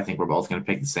Nashville. I think we're both going to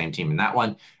pick the same team in that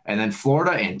one. And then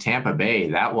Florida and Tampa Bay.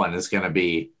 That one is going to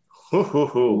be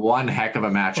one heck of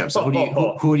a matchup. So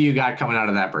who do you got coming out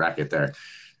of that bracket there?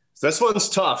 This one's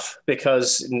tough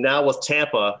because now with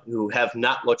Tampa, who have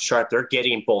not looked sharp, they're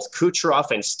getting both Kucherov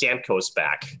and Stamkos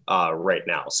back right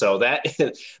now. So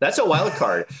that's a wild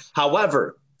card.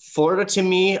 However, Florida, to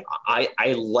me,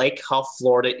 I like how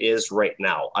Florida is right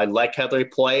now. I like how they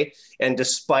play. And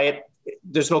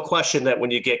there's no question that when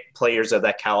you get players of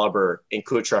that caliber in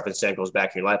Kucherov and Stamkos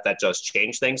back in your life, that does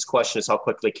change things. Question is how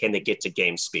quickly can they get to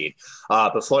game speed?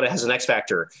 But Florida has an X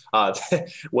factor. It's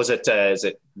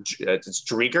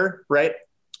Drieger, right?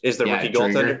 Is the rookie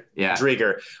goaltender. Yeah.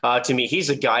 Drieger. To me,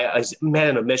 he's a guy, a man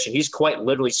on a mission. He's quite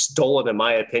literally stolen, in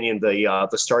my opinion, the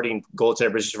starting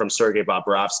goaltender position from Sergei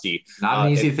Bobrovsky. Not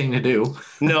an easy thing to do.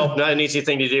 No, not an easy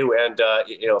thing to do. And,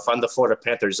 if I'm the Florida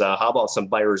Panthers, how about some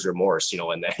buyer's remorse, in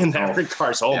that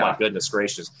regard? My goodness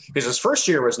gracious. Because his first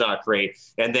year was not great.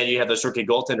 And then you have this rookie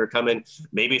goaltender come in,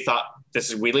 maybe thought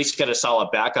we at least get a solid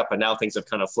backup, and now things have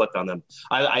kind of flipped on them.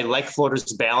 I like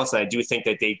Florida's balance, and I do think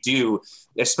that they do,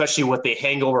 especially with the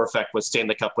hangover effect with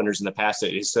Stanley Cup winners in the past.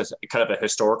 It's just kind of a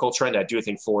historical trend. I do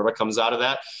think Florida comes out of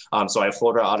that. So I have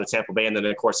Florida out of Tampa Bay, and then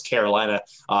of course Carolina.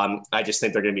 I just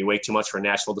think they're going to be way too much for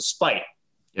Nashville, despite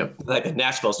like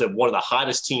Nashville's one of the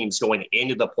hottest teams going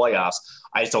into the playoffs.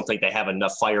 I just don't think they have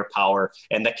enough firepower.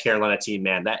 And the Carolina team,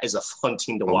 man, that is a fun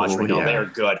team to watch right now. They're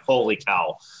good. Holy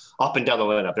cow. Up and down the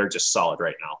lineup, they're just solid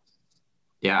right now.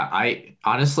 Yeah, I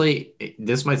honestly,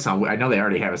 this might sound weird. I know they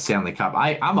already have a Stanley Cup.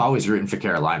 I'm always rooting for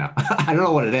Carolina. I don't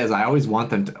know what it is. I always want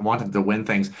them to win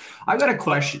things. I've got a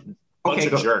question. Bunch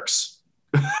of jerks.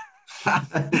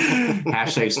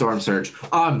 Hashtag storm surge.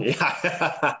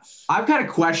 I've got a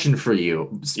question for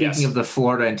you. Speaking of the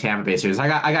Florida and Tampa Bay series, I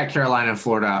got Carolina and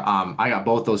Florida. I got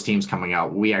both those teams coming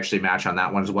out. We actually match on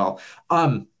that one as well.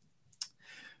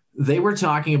 They were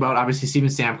talking about, obviously, Steven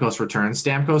Stamkos' return.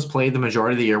 Stamkos played the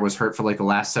majority of the year, was hurt for like the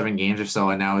last 7 games or so,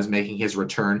 and now is making his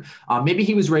return. Maybe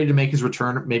he was ready to make his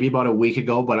return maybe about a week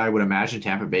ago, but I would imagine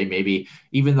Tampa Bay, maybe,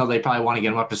 even though they probably want to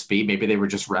get him up to speed, maybe they were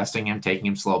just resting him, taking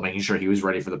him slow, making sure he was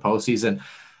ready for the postseason.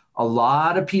 A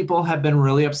lot of people have been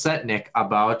really upset, Nick,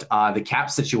 about the cap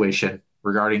situation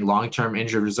regarding long-term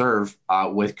injured reserve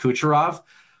with Kucherov,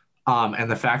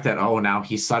 and the fact that, now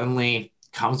he suddenly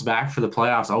comes back for the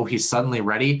playoffs. He's suddenly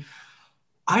ready.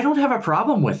 I don't have a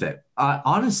problem with it,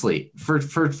 honestly, for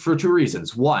 2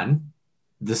 reasons. One,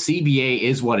 the CBA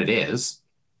is what it is.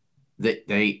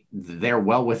 they're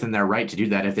well within their right to do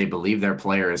that if they believe their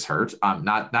player is hurt.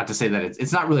 Not to say that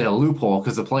it's not really a loophole,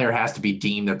 because the player has to be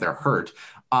deemed that they're hurt.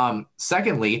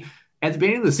 Secondly, at the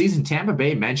beginning of the season, Tampa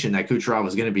Bay mentioned that Kucherov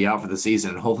was going to be out for the season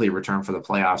and hopefully return for the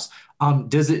playoffs.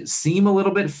 Does it seem a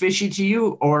little bit fishy to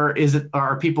you, or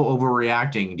are people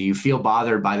overreacting? Do you feel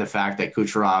bothered by the fact that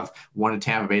Kucherov, one of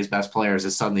Tampa Bay's best players,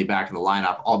 is suddenly back in the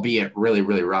lineup, albeit really,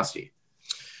 really rusty?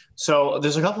 So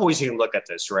there's a couple ways you can look at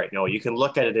this, right? You can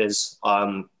look at it as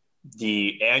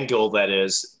the angle that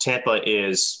is Tampa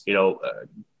is,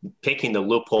 picking the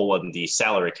loophole in the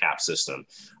salary cap system.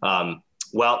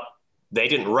 Well, they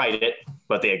didn't write it,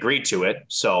 but they agreed to it,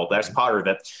 so that's part of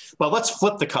it. But let's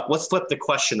flip the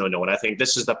question, though, Noah, and I think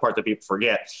this is the part that people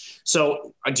forget.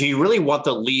 So, do you really want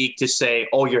the league to say,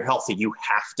 "Oh, you're healthy, you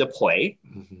have to play"?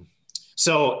 Mm-hmm.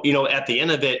 So, at the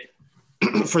end of it,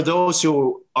 for those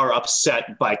who are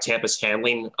upset by Tampa's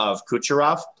handling of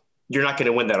Kucherov, you're not going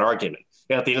to win that argument.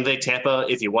 At the end of the day, Tampa,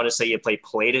 if you want to say you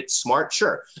played it smart,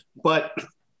 sure. But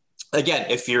again,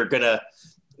 if you're going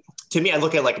to me, I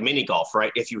look at like mini golf,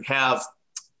 right? If you have,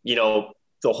 the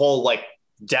hole like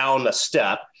down a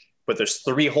step, but there's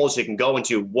 3 holes you can go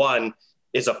into. One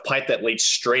is a pipe that leads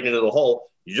straight into the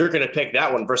hole. You're going to pick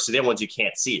that one versus the other ones you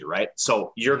can't see, right?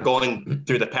 So you're going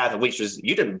through the path of least.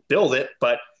 You didn't build it,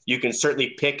 but you can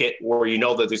certainly pick it where you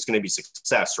know that there's going to be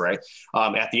success, right?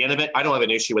 At the end of it, I don't have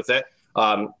an issue with it.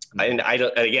 And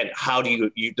again, how do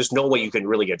you there's no way you can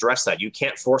really address that. You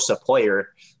can't force a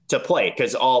player to play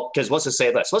because let's just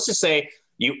say this. Let's just say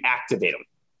you activate them,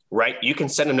 right? You can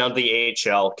send them down to the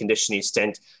AHL conditioning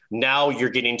stint. Now you're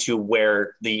getting to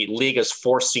where the league is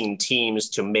forcing teams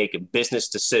to make business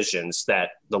decisions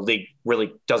that the league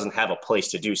really doesn't have a place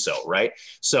to do so, right?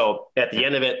 So at the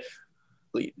end of it,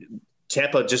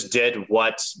 Tampa just did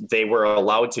what they were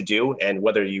allowed to do, and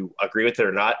whether you agree with it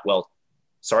or not, well,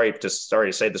 sorry to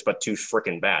say this, but too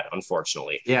freaking bad,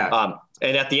 unfortunately. Yeah.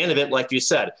 And at the end of it, like you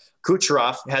said,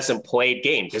 Kucherov hasn't played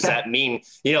game. Does that mean,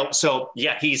 so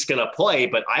yeah, he's going to play,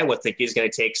 but I would think he's going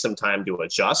to take some time to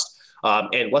adjust.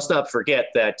 And let's not forget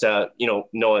that,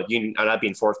 Noah, you not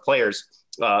being former players,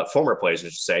 I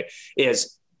should say,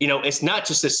 is, it's not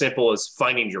just as simple as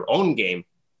finding your own game.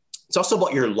 It's also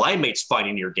about your line mates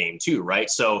finding your game too, right?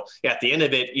 So at the end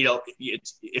of it,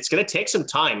 it's going to take some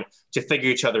time to figure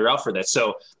each other out for that.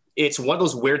 So it's one of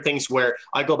those weird things where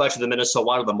I go back to the Minnesota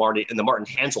Wild and the Martin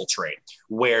Hanzal trade,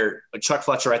 where Chuck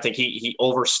Fletcher, I think he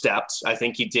overstepped. I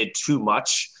think he did too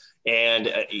much and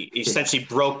essentially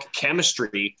broke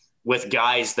chemistry with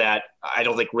guys that I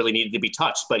don't think really needed to be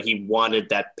touched, but he wanted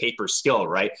that paper skill,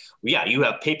 right? Yeah, you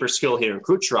have paper skill here in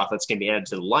Kucherov that's going to be added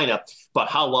to the lineup, but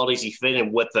how well does he fit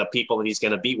in with the people that he's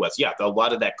going to be with? Yeah, a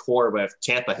lot of that core with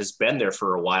Tampa has been there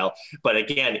for a while, but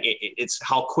again, it's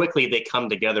how quickly they come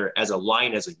together as a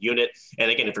line, as a unit. And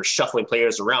again, if you're shuffling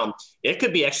players around, it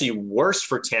could be actually worse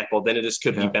for Tampa than it is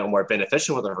could be more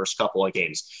beneficial with the first couple of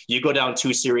games. You go down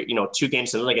 2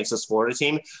 games against this Florida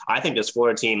team. I think this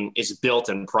Florida team is built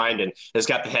and primed and has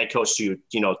got the head coach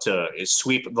to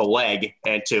sweep the leg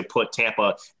and to put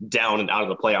Tampa down and out of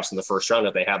the playoffs in the first round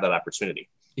if they have that opportunity.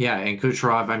 Yeah, and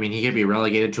Kucherov, he could be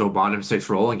relegated to a bottom 6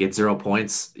 role and get 0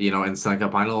 points, in Stanley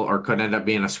Cup final, or could end up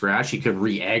being a scratch. He could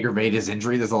re-aggravate his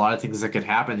injury. There's a lot of things that could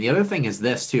happen. The other thing is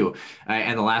this too,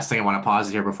 and the last thing I want to pause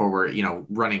here before we're,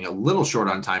 running a little short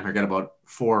on time here. Got about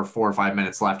 4 or 5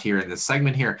 minutes left here in this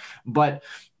segment here. But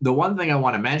the one thing I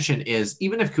want to mention is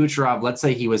even if Kucherov, let's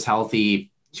say he was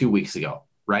healthy 2 weeks ago,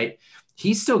 right?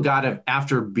 He's still got to,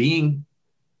 after being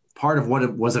part of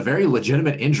what was a very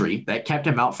legitimate injury that kept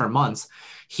him out for months,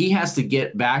 he has to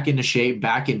get back into shape,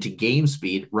 back into game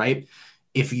speed, right?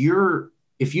 If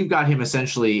you've got him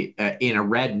essentially in a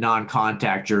red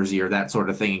non-contact jersey or that sort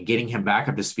of thing and getting him back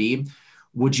up to speed,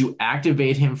 would you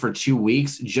activate him for 2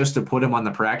 weeks just to put him on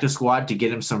the practice squad to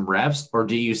get him some reps? Or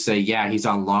do you say, yeah, he's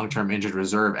on long-term injured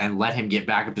reserve and let him get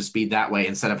back up to speed that way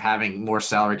instead of having more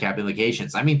salary cap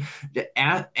implications?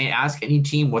 Ask any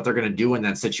team what they're going to do in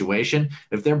that situation.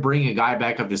 If they're bringing a guy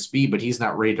back up to speed, but he's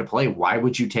not ready to play, why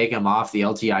would you take him off the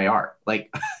LTIR?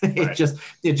 It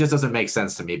just doesn't make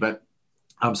sense to me. But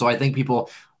so I think people,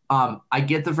 I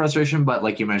get the frustration, but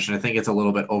like you mentioned, I think it's a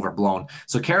little bit overblown.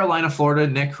 So Carolina, Florida,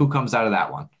 Nick, who comes out of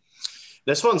that one?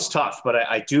 This one's tough, but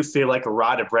I do feel like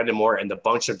Rod and Brendan Moore and the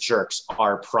bunch of jerks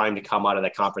are primed to come out of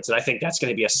that conference. And I think that's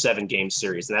going to be a 7-game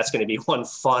series, and that's going to be one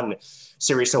fun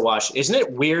series to watch. Isn't it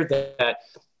weird that,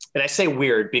 and I say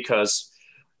weird because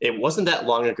it wasn't that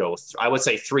long ago, I would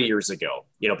say 3 years ago,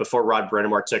 before Rod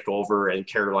Brind'Amour took over and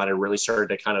Carolina really started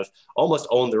to kind of almost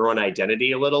own their own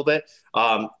identity a little bit,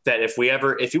 that if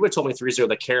you would have told me 3 years ago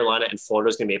that Carolina and Florida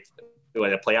is going to be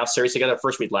in a playoff series together.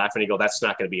 First we'd laugh and you go, that's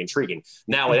not going to be intriguing.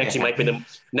 Now it actually might be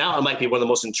one of the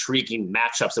most intriguing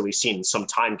matchups that we've seen in some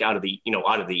time out of the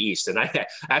East. And I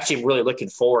actually am really looking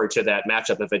forward to that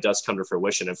matchup if it does come to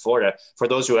fruition. In Florida, for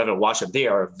those who haven't watched it, they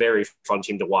are a very fun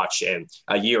team to watch. And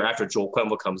a year after Joel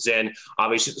Quenneville comes in,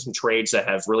 obviously some trades that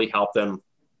have really helped them.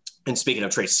 And speaking of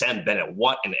trade, Sam Bennett,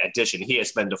 what an addition he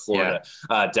has been to Florida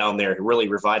down there. Really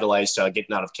revitalized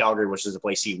getting out of Calgary, which is a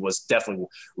place he was definitely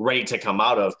ready to come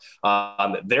out of.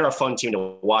 They're a fun team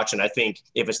to watch. And I think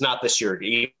if it's not this year,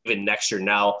 even next year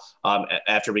now,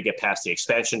 after we get past the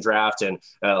expansion draft and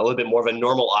a little bit more of a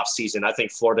normal offseason, I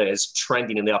think Florida is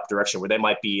trending in the up direction where they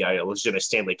might be a legitimate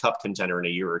Stanley Cup contender in a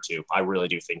year or two. I really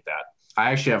do think that. I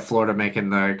actually have Florida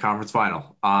making the conference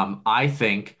final. I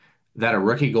think that a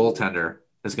rookie goaltender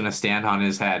is going to stand on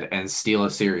his head and steal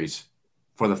a series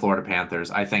for the Florida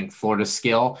Panthers. I think Florida's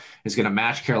skill is going to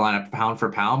match Carolina pound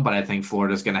for pound, but I think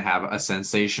Florida's going to have a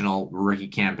sensational rookie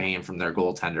campaign from their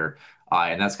goaltender,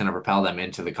 and that's going to propel them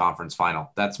into the conference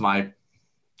final. That's my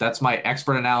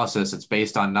expert analysis. It's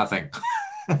based on nothing.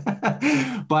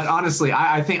 But honestly,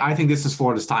 I think this is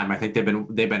Florida's time. I think they've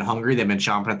been hungry. They've been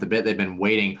chomping at the bit. They've been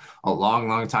waiting a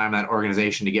long time, that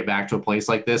organization, to get back to a place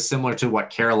like this, similar to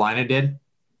what Carolina did,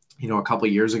 a couple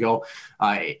of years ago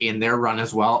in their run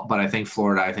as well. But I think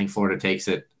Florida takes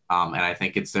it. And I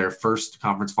think it's their first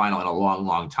conference final in a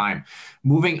long time.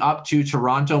 Moving up to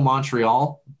Toronto,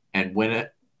 Montreal, and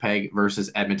Winnipeg versus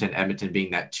Edmonton. Edmonton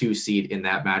being that 2 seed in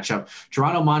that matchup.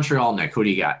 Toronto, Montreal, Nick, who do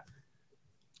you got?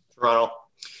 Toronto.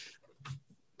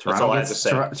 That's all I have to say.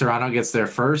 Toronto gets their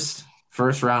first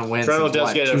round win. Toronto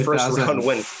does get a first round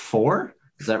win. 4?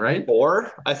 Is that right?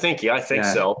 4? I think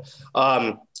so.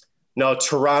 No,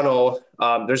 Toronto,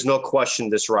 there's no question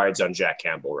this rides on Jack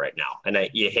Campbell right now. And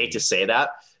you hate to say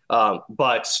that,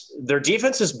 but their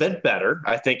defense has been better.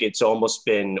 I think it's almost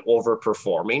been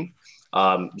overperforming.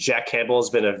 Jack Campbell has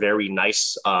been a very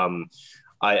nice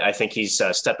I think he's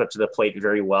stepped up to the plate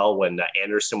very well when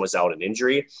Anderson was out in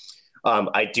injury.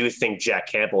 I do think Jack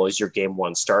Campbell is your game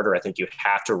one starter. I think you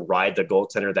have to ride the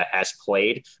goaltender that has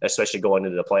played, especially going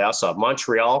into the playoffs.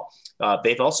 Montreal,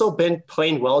 they've also been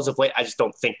playing well as of late. I just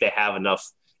don't think they have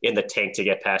enough in the tank to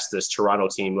get past this Toronto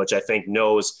team, which I think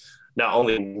knows not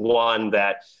only one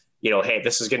that, hey,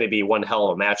 this is going to be one hell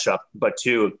of a matchup, but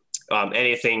two,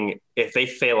 anything, if they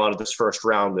fail out of this first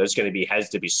round, has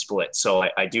to be split. So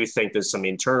I do think there's some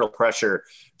internal pressure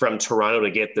from Toronto to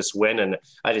get this win. And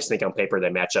I just think on paper, they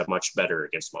match up much better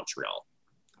against Montreal.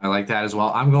 I like that as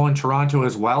well. I'm going Toronto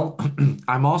as well.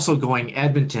 I'm also going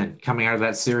Edmonton coming out of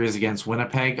that series against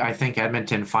Winnipeg. I think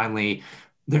Edmonton finally,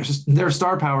 their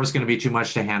star power is going to be too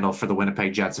much to handle for the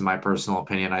Winnipeg Jets, in my personal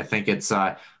opinion. I think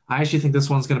I actually think this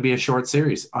one's going to be a short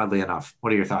series, oddly enough.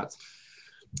 What are your thoughts?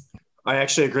 I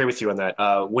actually agree with you on that.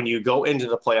 When you go into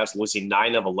the playoffs losing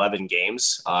 9 of 11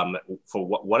 games, for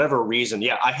whatever reason,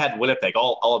 I had Winnipeg.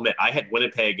 I'll admit, I had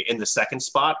Winnipeg in the second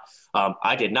spot.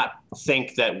 I did not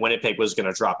think that Winnipeg was going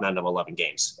to drop 9 of 11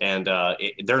 games. And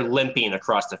they're limping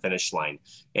across the finish line.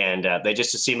 And they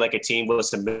just seem like a team with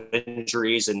some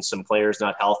injuries and some players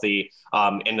not healthy.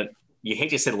 And you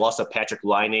hate to say the loss of Patrick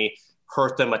Laine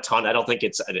hurt them a ton. I don't think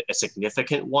it's a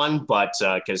significant one, but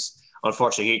because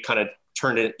unfortunately he kind of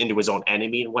turned it into his own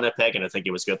enemy in Winnipeg, and I think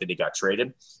it was good that he got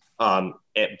traded.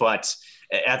 But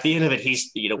at the end of it,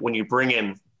 he's, when you bring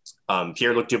in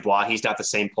Pierre-Luc Dubois, he's not the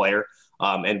same player.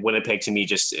 And Winnipeg, to me,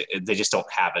 they just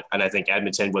don't have it. And I think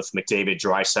Edmonton with McDavid,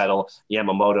 Draisaitl,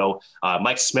 Yamamoto,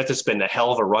 Mike Smith has been a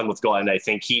hell of a run with goal, and I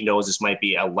think he knows this might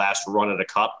be a last run at a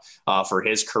cup for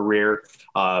his career,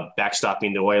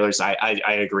 backstopping the Oilers. I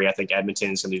agree. I think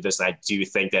Edmonton is going to do this, and I do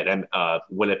think that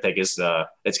Winnipeg it's going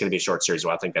to be a short series.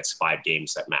 Well, I think that's 5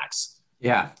 games at max.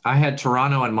 Yeah, I had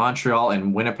Toronto and Montreal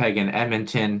and Winnipeg and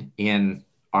Edmonton in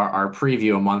our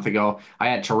preview a month ago. I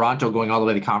had Toronto going all the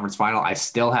way to the conference final. I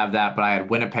still have that, but I had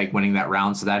Winnipeg winning that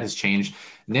round, so that has changed.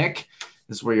 Nick,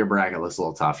 this is where your bracket looks a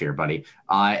little tough here, buddy.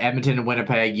 Edmonton and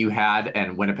Winnipeg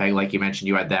and Winnipeg, like you mentioned,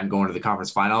 you had them going to the conference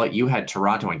final. You had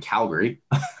Toronto and Calgary.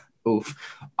 Oof.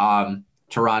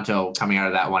 Toronto coming out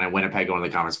of that one and Winnipeg going to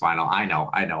the conference final. I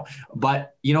know.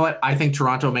 But you know what? I think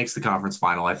Toronto makes the conference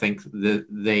final. I think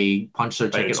they punch their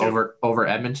ticket over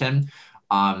Edmonton.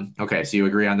 Okay, so you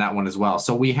agree on that one as well.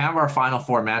 So we have our final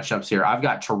 4 matchups here. I've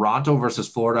got Toronto versus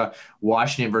Florida,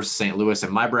 Washington versus St. Louis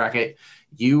in my bracket.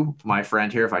 You, my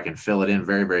friend here, if I can fill it in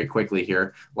very, very quickly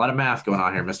here. A lot of math going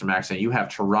on here, Mr. Maxson. You have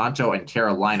Toronto and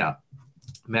Carolina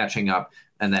matching up,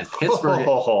 and then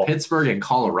Pittsburgh and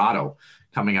Colorado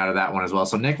coming out of that one as well.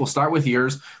 So, Nick, we'll start with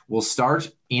yours. We'll start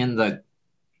in the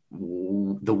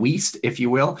West, if you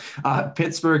will.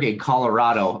 Pittsburgh and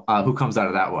Colorado. Who comes out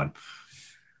of that one?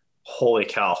 Holy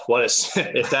cow.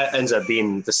 If that ends up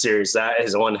being the series, that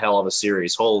is one hell of a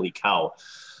series. Holy cow.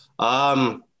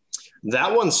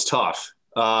 That one's tough.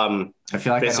 I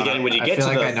feel like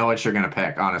I know what you're going to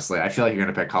pick. Honestly, I feel like you're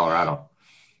going to pick Colorado.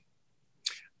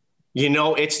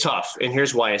 It's tough. And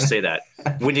here's why I say that.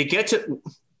 When you get to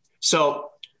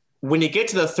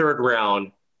the third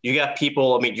round, you got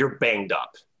people, you're banged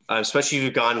up, especially if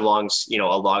you've gone a long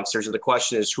series. The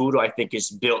question is, who do I think is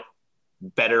built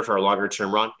better for a longer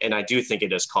term run? And I do think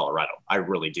it is Colorado. I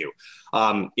really do.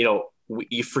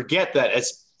 You forget that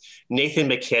as Nathan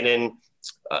MacKinnon,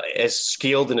 as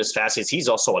skilled and as fast as he's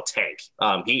also a tank.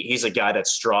 He's a guy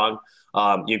that's strong.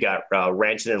 You got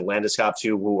Rantanen and Landeskog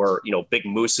too, who are, big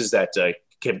mooses that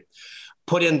can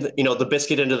put in, the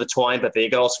biscuit into the twine, but they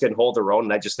also can hold their own.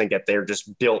 And I just think that they're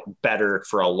just built better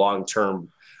for a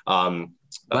long-term.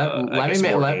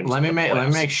 Let me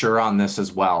make sure on this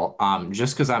as well.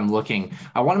 Just because I want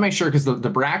to make sure, because the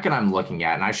bracket I'm looking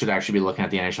at, and I should actually be looking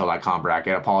at the NHL.com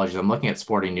bracket. Apologies, I'm looking at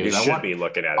Sporting News. You should be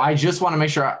looking at it. I just want to make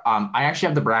sure. I actually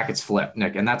have the brackets flipped,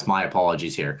 Nick, and that's my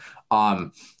apologies here.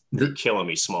 You're killing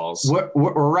me, Smalls.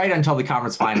 We're right until the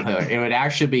conference final. It would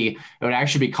actually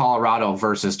be Colorado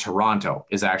versus Toronto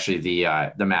is actually the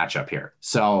matchup here.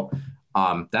 So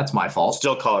that's my fault.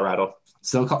 Still Colorado.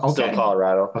 Still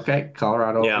Colorado. Okay,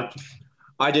 Colorado. Yeah.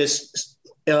 I just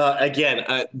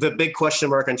the big question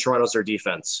mark on Toronto is their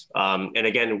defense. And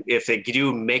again, if they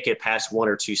do make it past one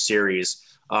or two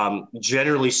series,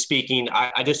 generally speaking,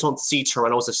 I just don't see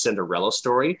Toronto as a Cinderella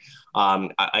story.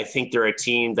 I think they're a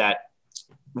team that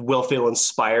will feel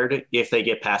inspired if they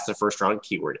get past the first round.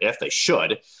 Keyword if they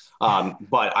should,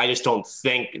 but I just don't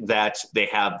think that they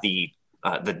have the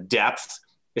depth,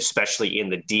 especially in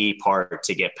the D part,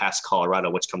 to get past Colorado,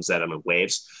 which comes at them in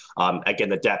waves. Again,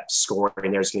 the depth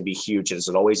scoring there is going to be huge, as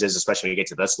it always is, especially when you get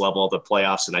to this level of the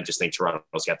playoffs. And I just think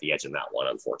Toronto's got the edge in that one,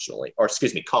 unfortunately. Or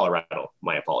excuse me, Colorado.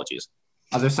 My apologies.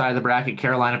 Other side of the bracket,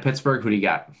 Carolina, Pittsburgh. Who do you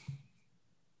got?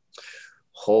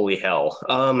 Holy hell.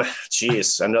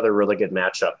 Another really good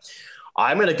matchup.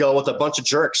 I'm going to go with a bunch of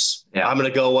jerks. Yeah. I'm going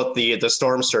to go with the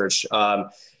Storm Surge.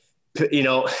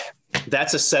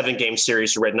 That's a 7-game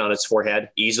series written on its forehead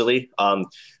easily.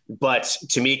 But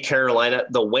to me, Carolina,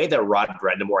 the way that Rod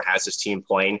Brind'Amour has his team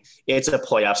playing, it's a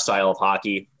playoff style of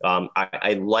hockey.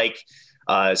 I like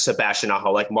Sebastian Aho,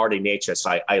 I like Marty Necas.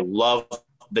 I love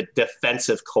the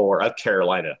defensive core of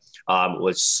Carolina.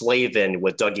 With Slavin,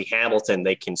 with Dougie Hamilton,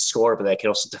 they can score, but they can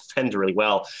also defend really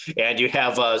well. And you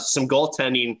have some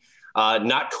goaltending,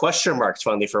 not question marks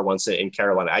finally for once in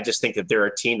Carolina. I just think that they're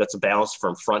a team that's balanced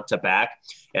from front to back.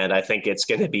 And I think it's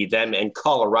going to be them and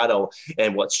Colorado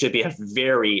and what should be a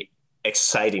very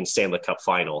exciting Stanley Cup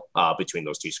final between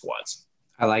those two squads.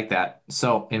 I like that.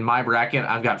 So in my bracket,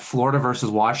 I've got Florida versus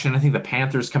Washington. I think the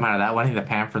Panthers come out of that one. I think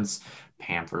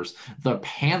the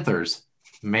Panthers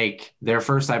make their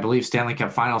first, I believe, Stanley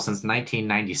Cup final since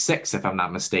 1996, if I'm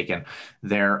not mistaken.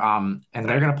 They're going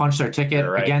to punch their ticket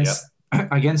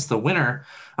against the winner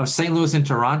of St. Louis and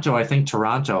Toronto. I think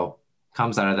Toronto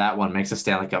comes out of that one, makes a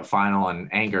Stanley Cup final,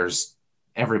 and angers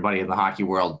everybody in the hockey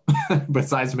world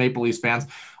besides Maple Leafs fans.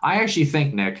 I actually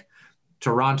think, Nick,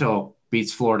 Toronto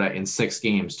beats Florida in 6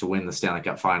 games to win the Stanley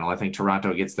Cup final. I think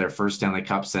Toronto gets their first Stanley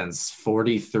Cup since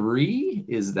 43.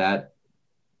 Does that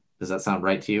sound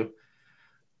right to you?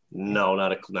 No,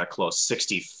 not close.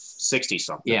 60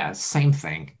 something. Yeah, same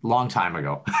thing. Long time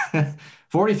ago.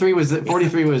 43 was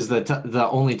the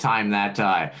only time that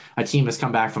a team has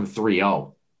come back from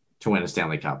 3-0 to win a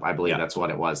Stanley Cup. I believe that's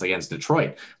what it was against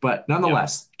Detroit. But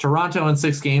nonetheless, Toronto in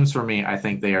 6 games for me, I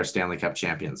think they are Stanley Cup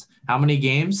champions. How many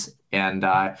games? And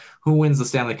who wins the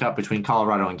Stanley Cup between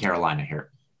Colorado and Carolina here?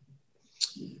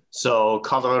 So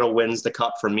Colorado wins the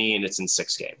cup for me, and it's in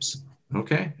 6 games.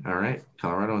 Okay. All right.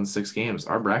 Colorado in 6 games.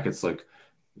 Our brackets look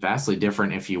vastly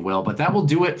different, if you will, but that will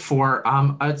do it for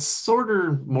a sort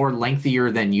of more lengthier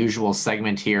than usual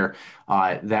segment here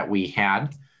that we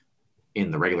had in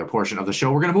the regular portion of the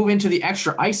show. We're going to move into the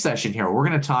extra ice session here. We're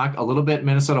going to talk a little bit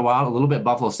Minnesota Wild, a little bit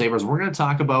Buffalo Sabres. We're going to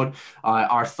talk about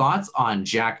our thoughts on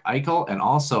Jack Eichel, and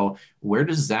also where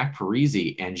does Zach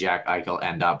Parise and Jack Eichel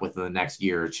end up within the next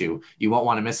year or two. You won't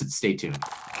want to miss it. Stay tuned.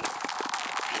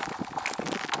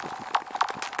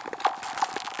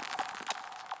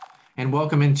 And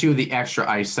welcome into the Extra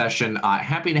Ice session.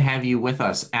 Happy to have you with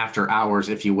us after hours,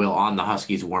 if you will, on the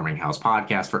Huskies Warming House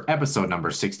podcast for episode number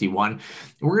 61.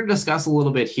 We're going to discuss a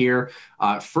little bit here.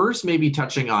 First, maybe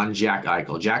touching on Jack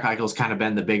Eichel. Jack Eichel's kind of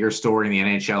been the bigger story in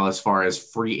the NHL as far as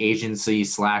free agency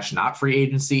 / not free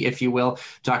agency, if you will.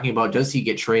 Talking about, does he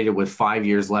get traded with 5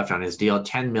 years left on his deal,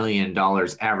 $10 million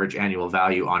average annual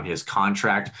value on his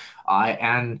contract?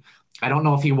 And I don't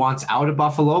know if he wants out of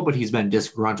Buffalo, but he's been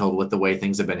disgruntled with the way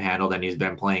things have been handled, and he's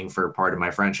been playing for, pardon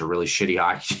my French, a really shitty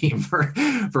hockey team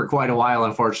for quite a while,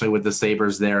 unfortunately, with the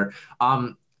Sabres there.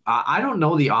 I don't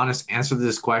know the honest answer to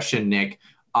this question, Nick.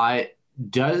 I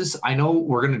know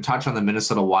we're going to touch on the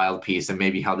Minnesota Wild piece and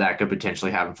maybe how that could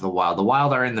potentially happen for the Wild. The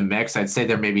Wild are in the mix. I'd say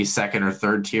there may be second or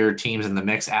third tier teams in the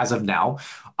mix as of now,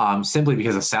 simply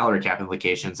because of salary cap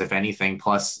implications, if anything,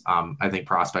 plus I think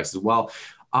prospects as well.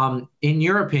 In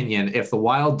your opinion, if the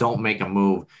Wild don't make a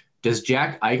move, does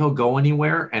Jack Eichel go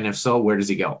anywhere? And if so, where does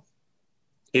he go?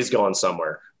 He's going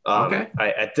somewhere. Okay.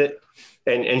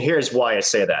 And here's why I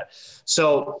say that.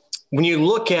 So when you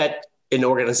look at an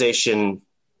organization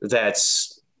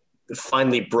that's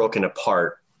finally broken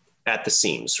apart at the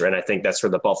seams, right? And I think that's where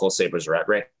the Buffalo Sabres are at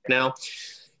right now.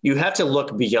 You have to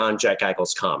look beyond Jack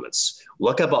Eichel's comments.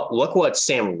 Look what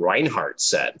Sam Reinhart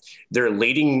said. Their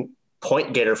leading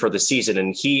point getter for the season,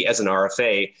 and he, as an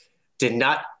RFA, did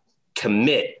not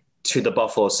commit to the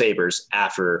Buffalo Sabres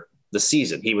after the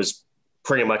season. He was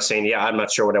pretty much saying, yeah, I'm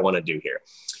not sure what I want to do here.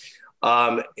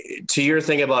 To your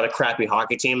thing about a crappy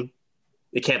hockey team,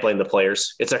 you can't blame the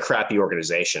players. It's a crappy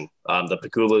organization. The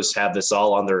Pegulas have this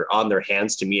all on their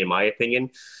hands, to me, in my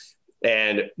opinion.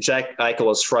 And Jack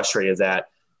Eichel is frustrated that,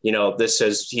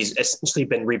 he's essentially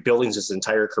been rebuilding his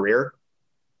entire career.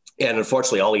 And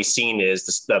unfortunately, all he's seen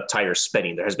is the tires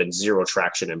spinning. There has been zero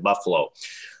traction in Buffalo.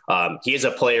 He is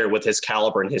a player with his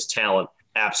caliber and his talent,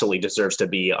 absolutely deserves to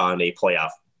be on a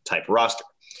playoff type roster.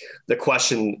 The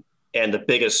question and the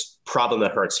biggest problem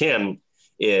that hurts him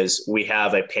is we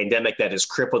have a pandemic that has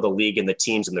crippled the league and the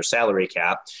teams and their salary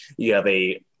cap. You have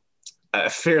a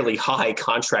fairly high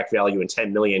contract value in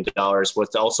 $10 million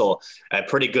with also a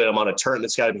pretty good amount of turn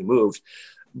that's got to be moved.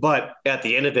 But at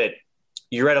the end of it,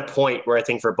 you're at a point where I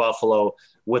think for Buffalo,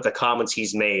 with the comments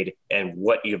he's made and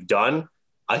what you've done,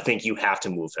 I think you have to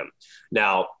move him.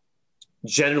 Now,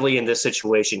 generally in this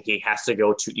situation, he has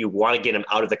to you want to get him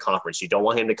out of the conference. You don't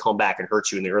want him to come back and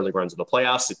hurt you in the early runs of the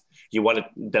playoffs. You want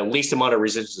the least amount of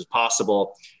resistance as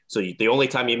possible. So the only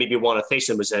time you maybe want to face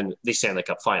him is in the Stanley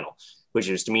Cup final, which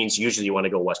just means usually you want to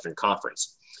go Western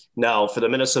Conference. Now, for the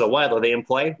Minnesota Wild, are they in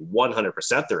play?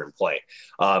 100% they're in play.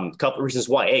 A couple of reasons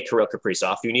why. A, Kirill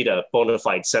Kaprizov, you need a bona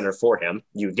fide center for him.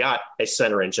 You got a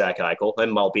center in Jack Eichel,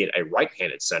 and albeit a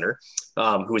right-handed center,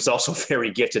 who is also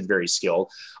very gifted, very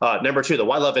skilled. Number two, the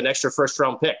Wild have an extra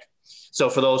first-round pick. So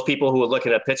for those people who are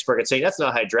looking at Pittsburgh and saying, that's not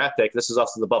a high draft pick, this is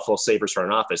also the Buffalo Sabres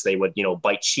front office. They would,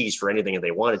 bite cheese for anything if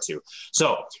they wanted to.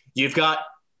 So you've got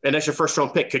an extra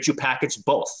first-round pick. Could you package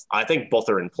both? I think both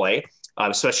are in play.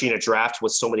 Especially in a draft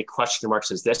with so many question marks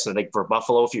as this. And I think for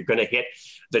Buffalo, if you're going to hit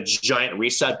the giant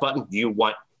reset button, you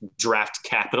want draft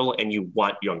capital and you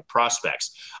want young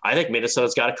prospects. I think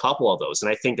Minnesota's got a couple of those.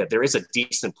 And I think that there is a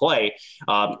decent play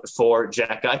for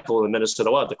Jack Eichel in the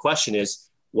Minnesota Wild. The question is,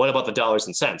 what about the dollars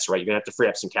and cents, right? You're going to have to free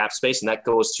up some cap space. And that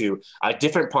goes to a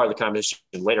different part of the conversation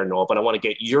later, Noah. But I want to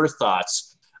get your thoughts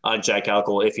on Jack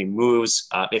Eichel, if he moves,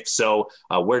 if so,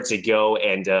 where does he go?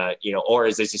 And or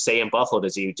does he stay in Buffalo?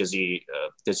 Does he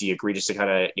agree just to kind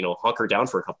of hunker down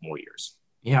for a couple more years?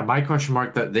 Yeah, my question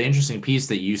mark. The interesting piece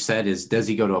that you said is, does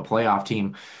he go to a playoff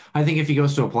team? I think if he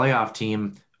goes to a playoff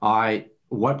team,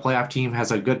 what playoff team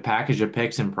has a good package of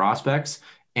picks and prospects,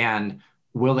 and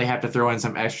will they have to throw in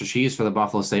some extra cheese for the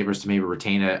Buffalo Sabres to maybe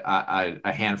retain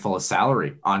a handful of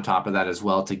salary on top of that as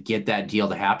well to get that deal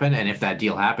to happen? And if that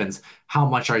deal happens, how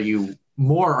much are you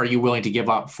willing to give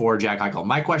up for Jack Eichel?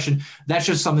 My question, that's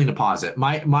just something to posit.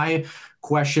 My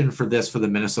question for the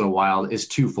Minnesota Wild is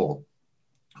twofold.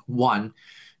 One,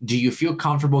 do you feel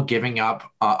comfortable giving up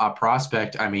a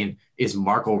prospect? I mean, is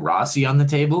Marco Rossi on the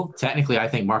table? Technically, I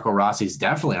think Marco Rossi is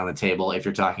definitely on the table if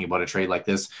you're talking about a trade like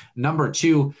this. Number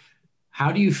two,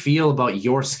 how do you feel about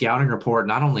your scouting report,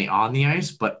 not only on the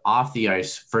ice, but off the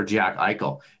ice for Jack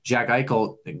Eichel? Jack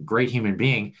Eichel, a great human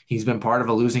being, he's been part of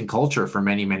a losing culture for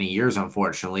many, many years,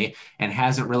 unfortunately, and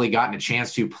hasn't really gotten a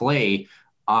chance to play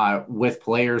with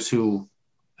players who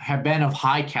have been of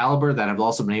high caliber that have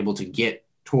also been able to get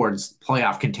towards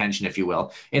playoff contention, if you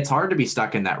will. It's hard to be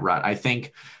stuck in that rut. I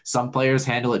think some players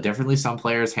handle it differently. Some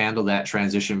players handle that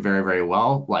transition very, very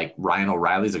well. Like Ryan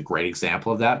O'Reilly is a great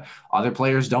example of that. Other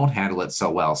players don't handle it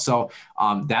so well. So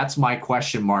that's my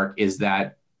question mark, is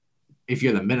that if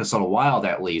you're the Minnesota Wild,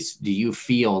 at least, do you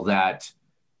feel that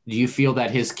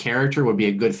his character would be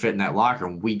a good fit in that locker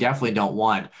room? We definitely don't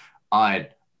want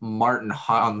Martin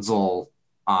Hansel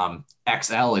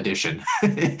XL edition,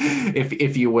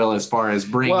 if you will, as far as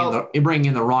bringing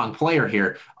in the wrong player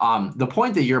here. The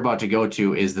point that you're about to go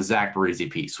to is the Zach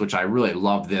Parise piece, which I really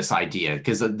love this idea,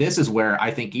 because this is where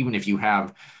I think even if you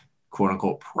have quote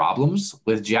unquote problems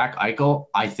with Jack Eichel,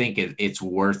 I think it's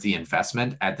worth the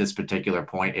investment at this particular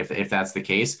point, if that's the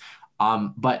case.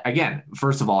 But again,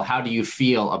 first of all, how do you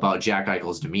feel about Jack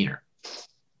Eichel's demeanor?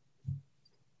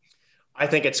 I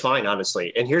think it's fine,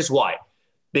 honestly. And here's why.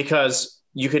 Because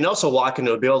you can also walk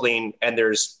into a building and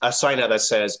there's a sign out that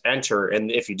says enter.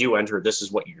 And if you do enter, this is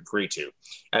what you agree to.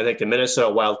 And I think the Minnesota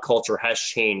Wild culture has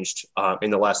changed in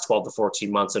the last 12 to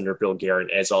 14 months under Bill Guerin,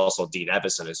 as also Dean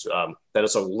Evason. That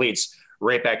also leads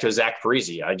right back to Zach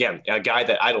Parise. Again, a guy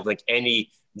that I don't think any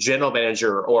general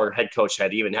manager or head coach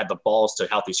had even had the balls to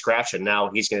healthy scratch. And now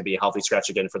he's going to be a healthy scratch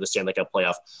again for the Stanley Cup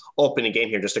playoff opening game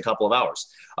here in just a couple of hours.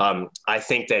 I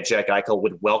think that Jack Eichel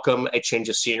would welcome a change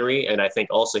of scenery, and I think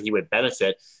also he would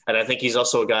benefit. And I think he's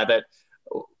also a guy that,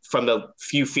 from the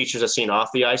few features I've seen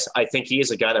off the ice, I think he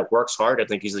is a guy that works hard. I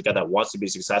think he's a guy that wants to be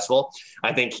successful.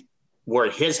 I think where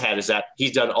his head is at,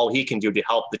 he's done all he can do to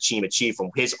help the team achieve from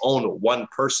his own one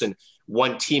person,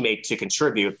 one teammate to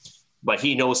contribute. But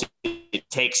he knows it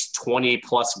takes 20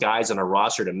 plus guys on a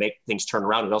roster to make things turn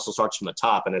around. It also starts from the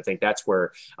top. And I think that's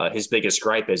where his biggest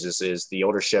gripe is the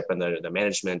ownership and the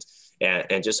management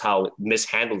and just how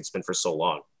mishandled it's been for so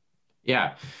long.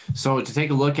 Yeah. So to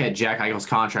take a look at Jack Eichel's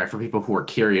contract, for people who are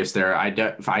curious there, I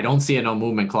don't see a no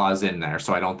movement clause in there.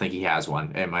 So I don't think he has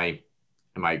one. Am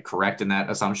I correct in that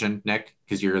assumption, Nick?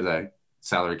 Because you're the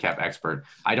salary cap expert.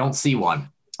 I don't see one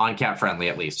on Cap Friendly,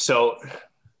 at least. So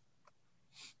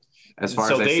as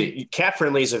far as I see, Cap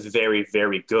Friendly is a very,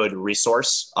 very good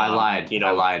resource. I lied.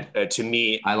 I lied. To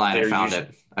me, I lied. I found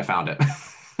it.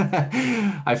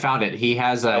 I found it. He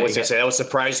has I was going to say, that would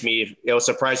surprise me. It would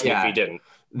surprise me if he didn't.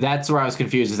 That's where I was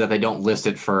confused, is that they don't list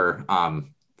it for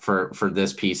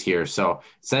this piece here. So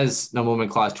it says no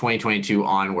movement clause 2022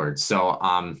 onwards. So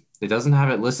it doesn't have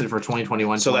it listed for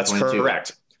 2021. So that's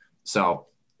correct. So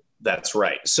that's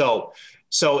right. So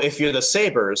if you're the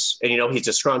Sabres and he's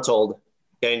disgruntled,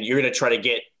 and you're going to try to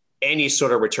get any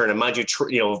sort of return, and mind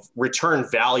you, return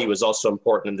value is also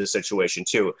important in this situation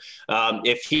too.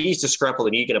 If he's disgruntled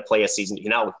and he's going to play a season,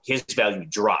 his value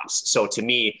drops. So to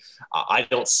me, I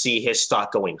don't see his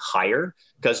stock going higher,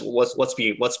 because let's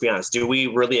be honest. Do we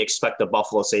really expect the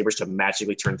Buffalo Sabres to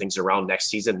magically turn things around next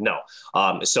season? No.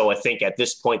 So I think at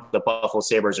this point, the Buffalo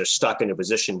Sabres are stuck in a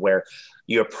position where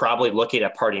you're probably looking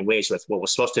at parting ways with what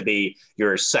was supposed to be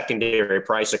your secondary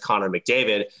price of Connor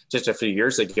McDavid just a few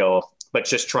years ago, but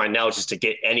just trying now just to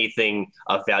get anything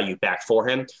of value back for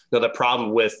him. Now, the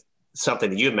problem with something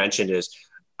that you mentioned is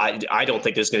I don't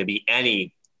think there's going to be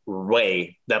any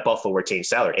way that Buffalo retains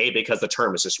salary, because the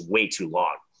term is just way too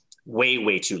long,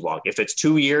 way too long. If it's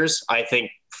 2 years, I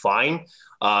think fine.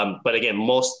 But again,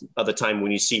 most of the time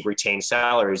when you see retained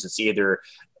salaries, it's either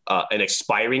an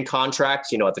expiring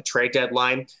contract, at the trade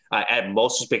deadline, at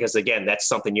most, just because, again, that's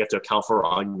something you have to account for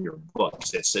on your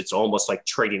books. It's almost like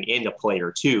trading in a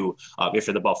player too, if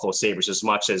you're the Buffalo Sabres. As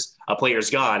much as a player's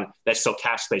gone, that's still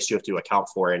cap space you have to account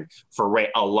for. And for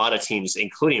a lot of teams,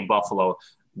 including Buffalo,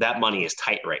 that money is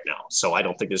tight right now. So I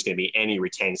don't think there's going to be any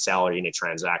retained salary in a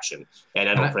transaction. And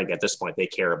I don't think at this point they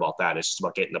care about that. It's just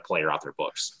about getting the player out their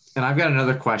books. And I've got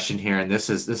another question here, and this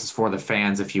is for the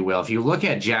fans, if you will. If you look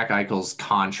at Jack Eichel's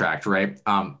contract, right,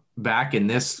 back in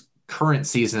this current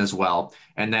season as well,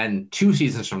 and then 2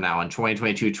 seasons from now in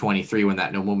 2022-23, when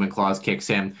that no movement clause kicks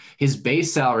in, his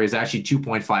base salary is actually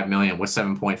 $2.5 million with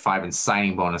 $7.5 in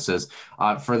signing bonuses.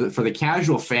 For the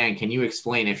casual fan, can you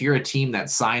explain, if you're a team that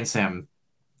signs him,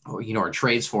 or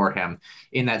trades for him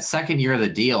in that second year of the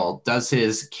deal, does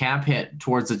his cap hit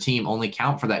towards the team only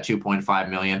count for that $2.5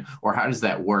 million, or how does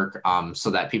that work,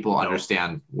 so that people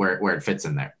understand where it fits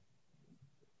in there?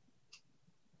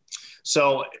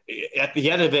 So at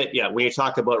the end of it, when you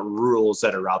talk about rules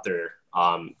that are out there,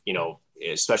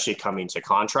 especially coming to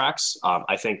contracts,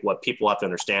 I think what people have to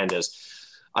understand is,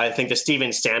 I think the Steven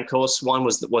Stamkos one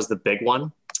was the big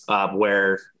one.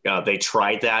 Where they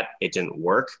tried that, it didn't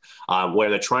work, where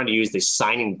they're trying to use the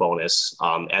signing bonus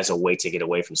as a way to get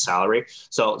away from salary.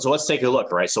 So let's take a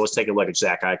look, right? So let's take a look at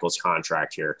Jack Eichel's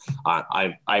contract here.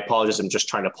 I apologize. I'm just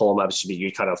trying to pull him up.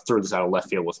 You kind of threw this out of left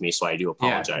field with me, so I do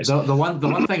apologize. Yeah, the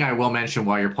one thing I will mention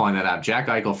while you're pulling that up, Jack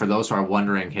Eichel, for those who are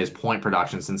wondering, his point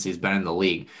production since he's been in the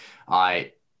league,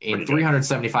 in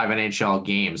 375 NHL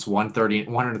games,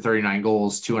 139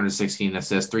 goals, 216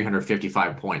 assists,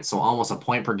 355 points. So almost a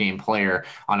point per game player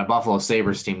on a Buffalo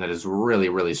Sabres team that has really,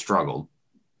 really struggled.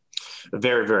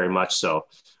 Very, very much so.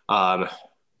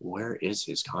 Where is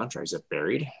his contract? Is it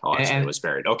buried? Oh, it was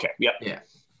buried. Okay. Yep. Yeah.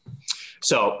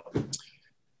 So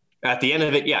at the end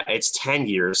of it, it's 10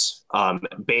 years,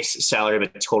 base salary,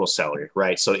 but total salary,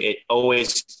 right? So it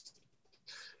always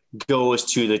goes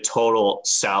to the total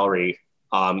salary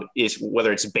is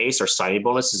whether it's base or signing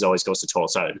bonuses always goes to total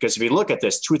salary. Because if you look at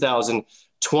this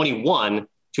 2021,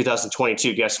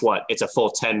 2022, guess what? It's a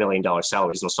full $10 million salary.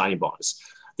 There's no signing bonus.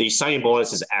 The signing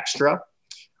bonus is extra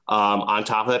on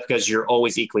top of that because you're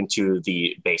always equaling to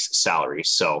the base salary.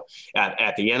 So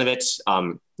at the end of it,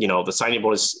 the signing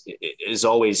bonus is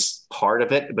always part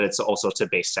of it, but it's also to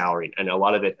base salary and a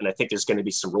lot of it. And I think there's going to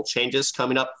be some rule changes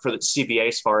coming up for the CBA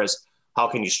as far as how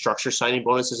can you structure signing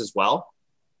bonuses as well.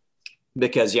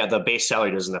 Because, the base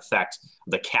salary doesn't affect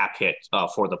the cap hit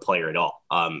for the player at all.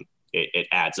 It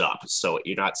adds up. So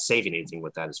you're not saving anything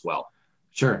with that as well.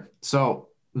 Sure. So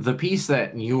the piece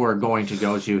that you are going to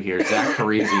go to here, Zach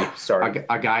Parise,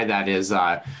 a guy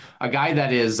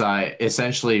that is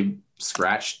essentially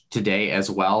scratched today as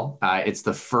well. It's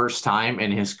the first time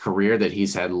in his career that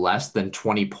he's had less than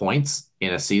 20 points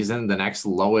in a season. The next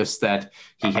lowest that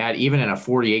he had, even in a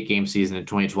 48-game season in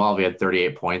 2012, he had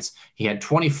 38 points. He had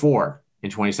 24 in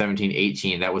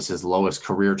 2017-18. That was his lowest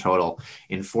career total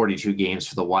in 42 games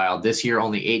for the Wild. This year,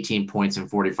 only 18 points in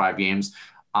 45 games.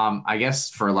 I guess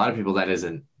for a lot of people, that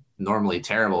isn't normally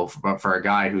terrible, but for a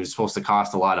guy who's supposed to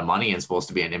cost a lot of money and supposed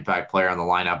to be an impact player on the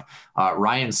lineup,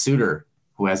 Ryan Suter,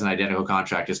 who has an identical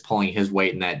contract, is pulling his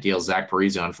weight in that deal. Zach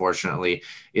Parise, unfortunately,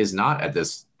 is not at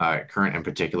this current and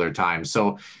particular time.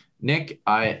 So, Nick,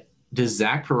 does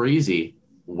Zach Parise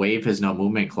waive his no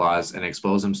movement clause and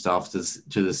expose himself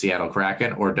to the Seattle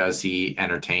Kraken, or does he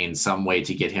entertain some way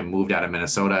to get him moved out of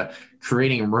Minnesota,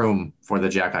 creating room for the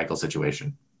Jack Eichel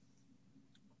situation?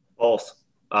 Both.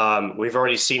 We've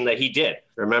already seen that he did.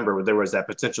 Remember, there was that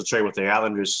potential trade with the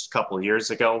Islanders a couple of years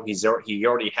ago. He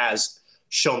already has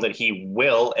shown that he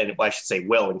will, and I should say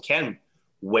will and can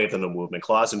waive the no movement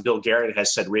clause. And Bill Guerin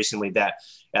has said recently that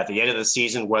at the end of the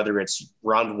season, whether it's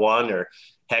round one or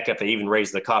heck, if they even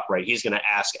raise the cup, right, he's going to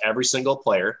ask every single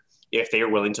player if they are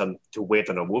willing to waive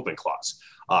the no movement clause.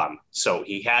 So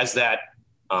he has that.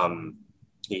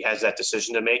 He has that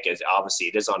decision to make. Obviously,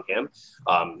 it is on him.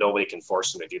 Nobody can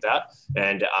force him to do that.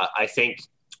 And I think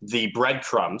the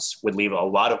breadcrumbs would leave a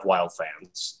lot of Wild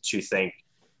fans to think,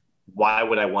 why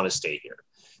would I want to stay here?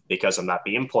 Because I'm not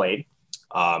being played.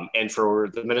 And for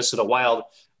the Minnesota Wild,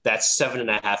 that's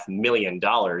 $7.5 million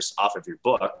off of your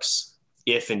books.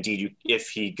 If indeed if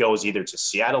he goes either to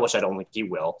Seattle, which I don't think he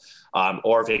will,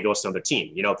 or if he goes to another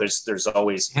team, there's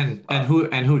always and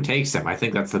who takes him. I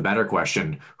think that's the better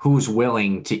question. Who's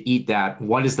willing to eat that?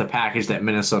 What is the package that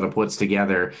Minnesota puts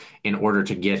together in order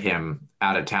to get him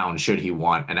out of town? Should he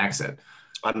want an exit?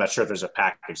 I'm not sure if there's a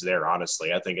package there.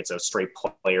 Honestly, I think it's a straight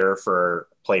player for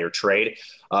player trade.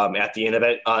 At the end of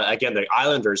it, again, the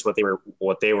Islanders, what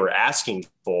they were asking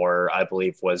for, I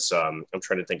believe, was I'm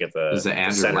trying to think of the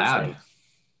Andrew Ladd.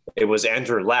 It was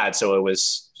Andrew Ladd. So it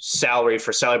was salary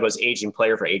for salary, but it was aging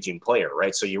player for aging player,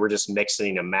 right? So you were just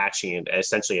mixing and matching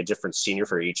essentially a different senior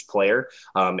for each player.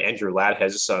 Andrew Ladd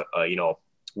has,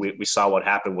 we saw what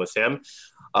happened with him.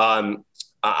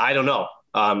 I don't know.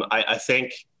 I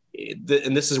think,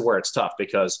 and this is where it's tough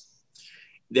because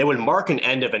they would mark an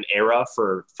end of an era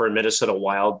for Minnesota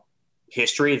Wild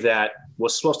history that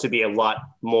was supposed to be a lot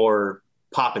more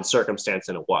pop and circumstance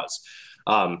than it was.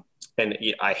 And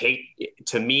I hate,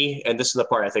 to me, and this is the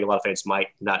part I think a lot of fans might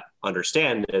not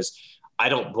understand, is I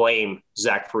don't blame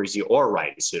Zach Parise or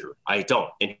Ryan Suter. I don't.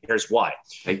 And here's why.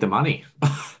 Take the money.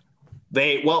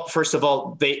 First of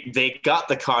all, they got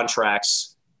the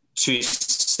contracts to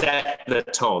set the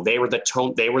tone. They were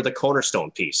the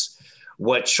cornerstone piece.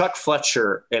 What Chuck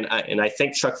Fletcher, and I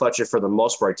think Chuck Fletcher for the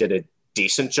most part did a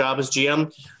decent job as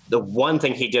GM. The one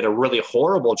thing he did a really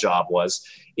horrible job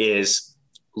is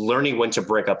learning when to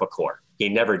break up a core. He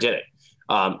never did it.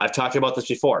 I've talked about this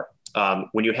before.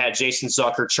 When you had Jason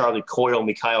Zucker, Charlie Coyle,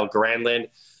 Mikael Granlund,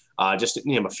 just to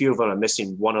name a few of them, I'm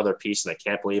missing one other piece, and I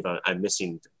can't believe I'm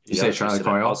missing. You say Charlie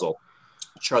Coyle? Puzzle.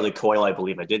 Charlie Coyle, I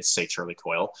believe I did say Charlie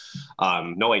Coyle.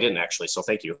 No, I didn't actually. So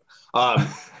thank you.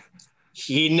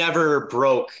 He never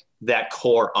broke that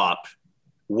core up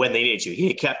when they needed to.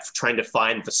 He kept trying to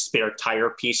find the spare tire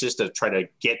pieces to try to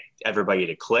get everybody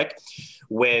to click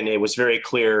when it was very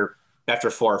clear after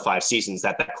 4 or 5 seasons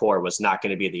that core was not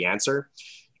going to be the answer.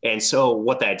 And so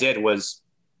what that did was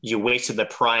you wasted the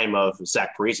prime of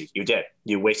Zach Parise. You did.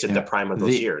 You wasted the prime of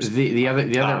those years. The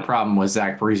other problem with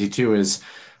Zach Parise too is,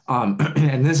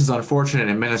 and this is unfortunate,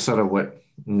 and Minnesota would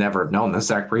never have known this.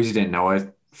 Zach Parise didn't know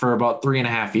it. For about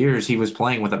 3.5 years, he was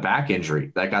playing with a back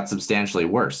injury that got substantially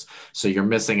worse. So you're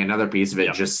missing another piece of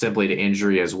it just simply to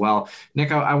injury as well.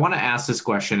 Nick, I want to ask this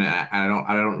question, and I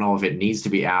don't know if it needs to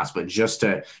be asked, but just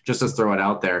to throw it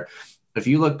out there. If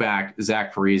you look back,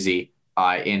 Zach Parise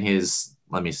in his,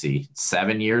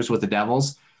 7 years with the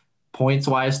Devils, Points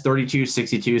wise, 32,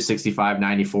 62, 65,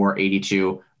 94,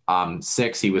 82.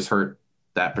 6, he was hurt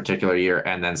that particular year,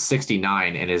 and then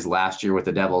 69 in his last year with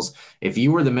the Devils. If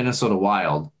you were the Minnesota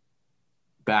Wild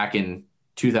back in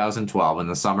 2012 in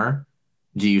the summer,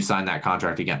 do you sign that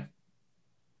contract again?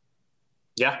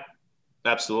 Yeah,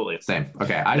 absolutely. Same.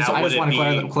 Okay. I just want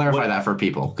to clarify that for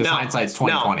people, because hindsight's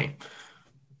 2020.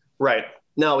 Right.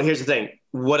 No, here's the thing.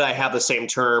 Would I have the same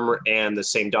term and the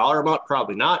same dollar amount?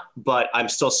 Probably not, but I'm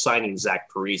still signing Zach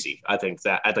Parise. I think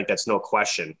that's no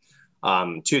question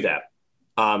to that.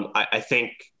 I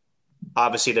think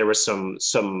obviously there was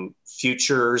some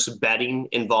futures betting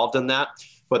involved in that,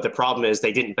 but the problem is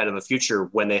they didn't bet on the future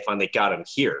when they finally got him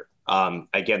here.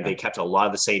 Again, they kept a lot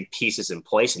of the same pieces in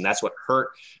place, and that's what hurt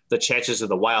the chances of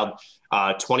the Wild.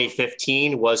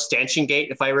 2015 was Stanchion Gate,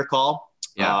 if I recall.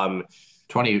 Yeah.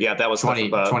 That was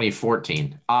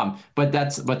 2014. But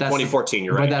that's 2014.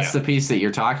 You're right. But that's the piece that you're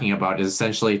talking about, is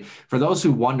essentially, for those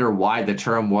who wonder why the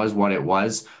term was what it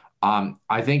was.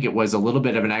 I think it was a little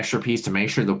bit of an extra piece to make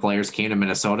sure the players came to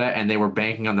Minnesota, and they were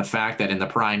banking on the fact that in the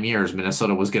prime years,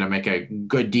 Minnesota was going to make a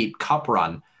good deep cup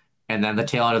run. And then the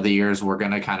tail end of the years were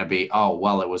going to kind of be, oh,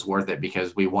 well, it was worth it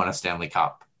because we won a Stanley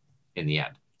Cup in the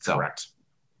end. So. Correct.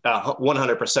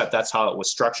 100%. That's how it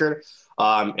was structured.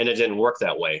 And it didn't work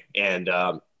that way. And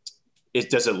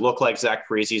does it look like Zach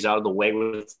Parise's out of the way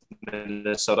with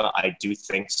Minnesota? I do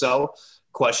think so.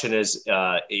 Question is,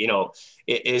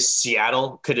 is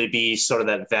Seattle, could it be sort of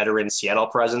that veteran Seattle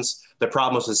presence? The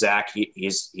problem is with Zach,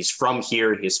 he's from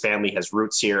here. His family has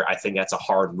roots here. I think that's a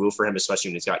hard move for him, especially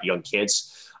when he's got young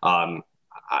kids.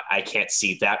 I can't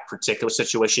see that particular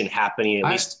situation happening,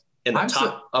 at least in the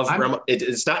top of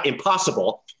it's not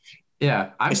impossible.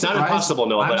 Yeah. It's not impossible,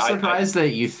 no. I'm surprised that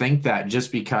you think that,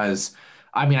 just because,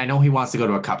 I mean, I know he wants to go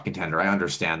to a cup contender. I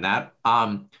understand that.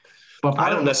 But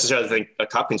I don't necessarily think a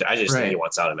cup contender. I just think he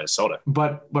wants out of Minnesota.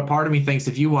 But part of me thinks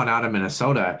if you want out of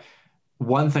Minnesota,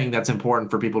 one thing that's important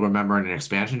for people to remember in an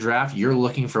expansion draft, you're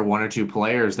looking for one or two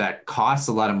players that cost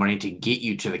a lot of money to get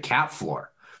you to the cap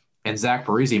floor. And Zach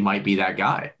Parise might be that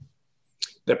guy.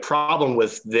 The problem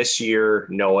with this year,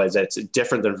 Noah, is that it's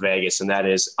different than Vegas, and that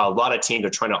is a lot of teams are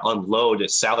trying to unload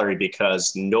salary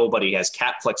because nobody has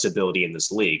cap flexibility in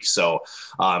this league. So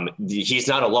he's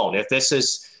not alone. If this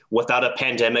is without a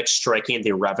pandemic striking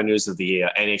the revenues of the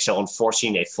NHL and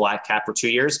forcing a flat cap for 2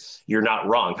 years, you're not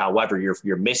wrong. However,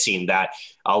 you're missing that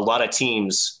a lot of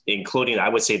teams, including, I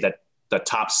would say that the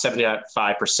top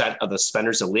 75% of the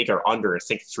spenders in the league are under, I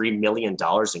think, $3 million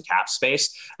in cap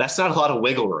space. That's not a lot of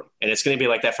wiggle room. And it's going to be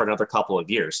like that for another couple of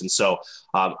years. And so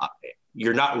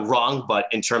you're not wrong, but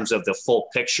in terms of the full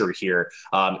picture here,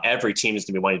 every team is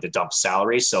going to be wanting to dump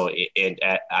salaries. So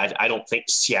I don't think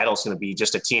Seattle's going to be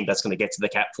just a team that's going to get to the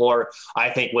cap floor. I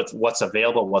think with what's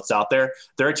available, what's out there,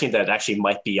 they're a team that actually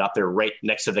might be up there right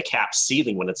next to the cap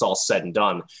ceiling when it's all said and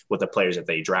done with the players that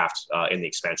they draft in the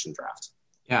expansion draft.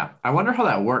 Yeah, I wonder how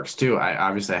that works too. I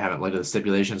haven't looked at the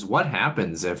stipulations. What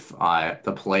happens if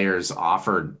the players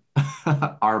offered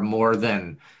are more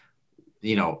than,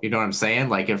 you know what I'm saying?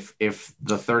 Like if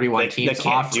the 31 teams they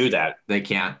can't do that. They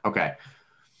can't. Okay.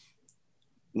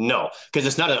 No, because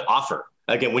it's not an offer.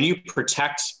 Again, when you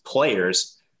protect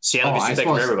players, Seattle gets to take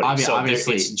everybody.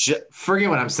 Obviously, forget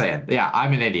what I'm saying. Yeah,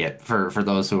 I'm an idiot for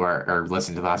those who are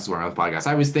listening to the Huskies Warm Up podcast.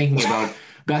 I was thinking about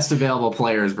best available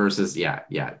players versus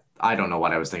I don't know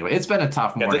what I was thinking about. It's been a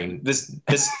tough morning. This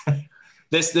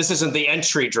isn't the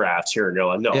entry draft here,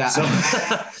 Noah. No. Yeah. So,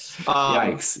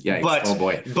 yikes. But, oh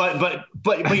boy.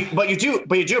 But you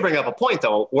do bring up a point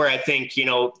though, where I think,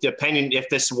 depending if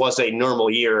this was a normal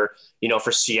year,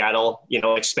 for Seattle,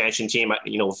 expansion team,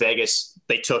 Vegas,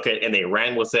 they took it and they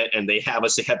ran with it, and they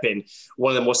obviously have been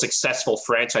one of the most successful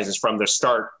franchises from their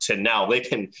start to now. They've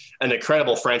been an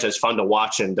incredible franchise, fun to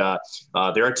watch, and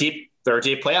they're a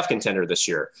deep playoff contender this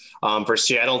year. For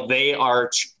Seattle, they are,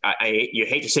 you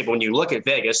hate to say, but when you look at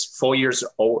Vegas, 4 years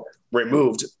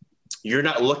removed, you're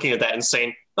not looking at that and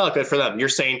saying, oh, good for them. You're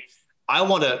saying, I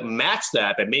want to match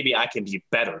that, but maybe I can be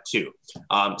better too.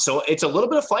 So it's a little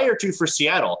bit of fire too for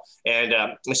Seattle, and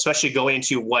especially going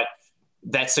into what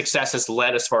that success has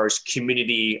led as far as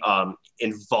community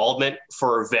involvement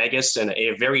for Vegas and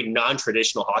a very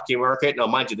non-traditional hockey market. Now,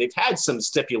 mind you, they've had some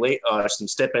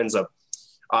stipends of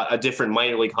a different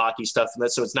minor league hockey stuff. And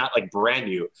so it's not like brand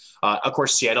new. Of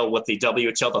course, Seattle with the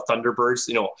WHL, the Thunderbirds,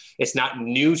 it's not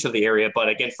new to the area, but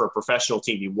again, for a professional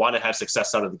team, you want to have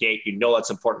success out of the gate.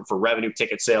 That's important for revenue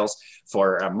ticket sales,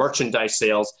 for merchandise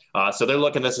sales. So they're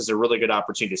looking at this as a really good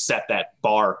opportunity to set that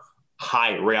bar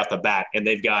high right off the bat. And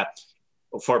they've got,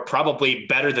 for probably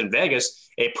better than Vegas,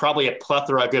 probably a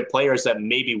plethora of good players that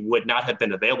maybe would not have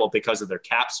been available because of their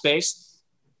cap space.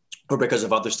 or because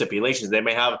of other stipulations. They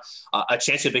may have a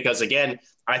chance to, because again,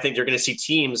 I think you're going to see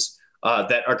teams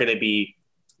that are going to be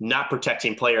not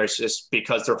protecting players just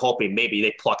because they're hoping maybe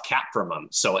they pluck cap from them.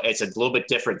 So it's a little bit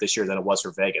different this year than it was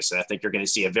for Vegas. And I think you're going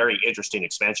to see a very interesting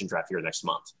expansion draft here next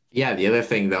month. Yeah. The other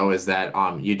thing though, is that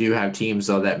you do have teams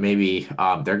though that maybe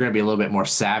they're going to be a little bit more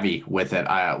savvy with it.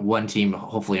 One team,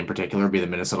 hopefully in particular, would be the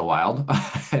Minnesota Wild,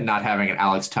 and not having an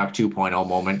Alex Tuch 2.0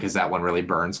 moment, because that one really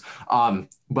burns.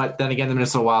 But then again, the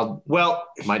Minnesota Wild, well,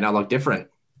 might not look different,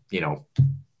 Well,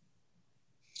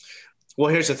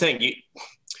 here's the thing.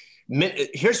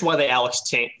 Here's why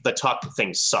the Tuch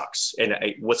thing sucks. And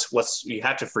what's you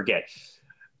have to forget.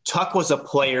 Tuch was a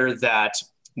player that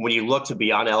when you look to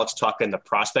beyond Alex Tuch in the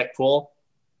prospect pool,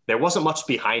 there wasn't much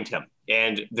behind him.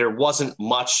 And there wasn't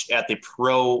much at the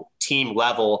pro team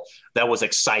level that was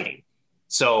exciting.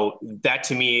 So that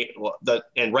to me,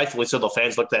 and rightfully so, the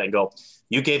fans looked at it and go,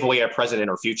 you gave away our present and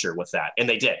our future with that. And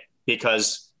they did,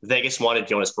 because Vegas wanted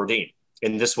Jonas Brodin.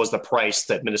 And this was the price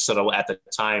that Minnesota at the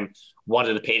time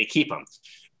wanted to pay to keep him.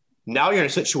 Now you're in a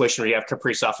situation where you have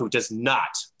Kaprizov, who does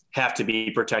not have to be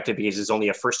protected because he's only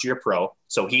a first-year pro,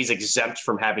 so he's exempt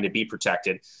from having to be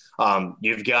protected.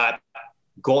 You've got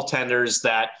goaltenders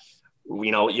that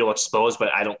you'll expose, but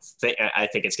I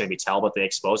think it's going to be Talbot they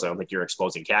expose. I don't think you're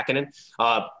exposing Kähkönen.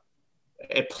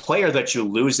 A player that you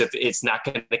lose, if it's not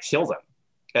going to kill them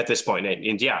at this point.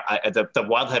 And the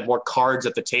Wild had more cards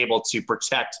at the table to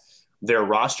protect their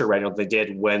roster right now than they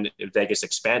did when Vegas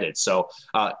expanded. So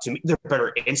to me, they're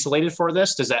better insulated for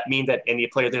this. Does that mean that any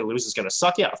player they lose is going to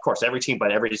suck? Yeah, of course, every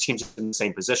team's in the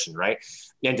same position, right?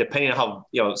 And depending on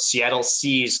how Seattle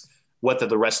sees what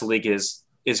the rest of the league is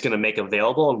going to make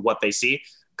available and what they see,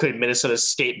 could Minnesota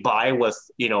skate by with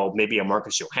maybe a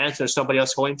Marcus Johansson or somebody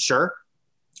else going? Sure.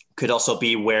 Could also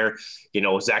be where,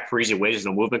 Zach Parise waives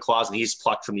a movement clause and he's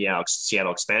plucked from the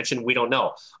Seattle expansion. We don't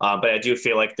know. But I do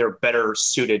feel like they're better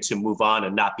suited to move on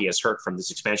and not be as hurt from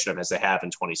this expansion as they have in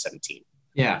 2017.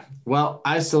 Yeah. Well,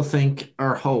 I still think,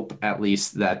 or hope at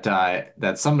least,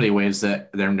 that somebody waives their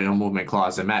no movement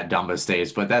clause and Matt Dumba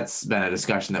stays. But that's been a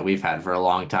discussion that we've had for a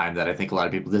long time that I think a lot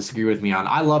of people disagree with me on.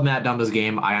 I love Matt Dumba's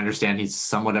game. I understand he's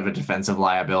somewhat of a defensive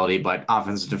liability, but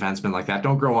offensive defensemen like that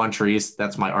don't grow on trees.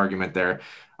 That's my argument there.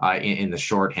 In the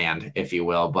shorthand, if you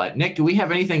will. But Nick, do we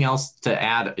have anything else to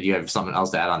add? Do you have something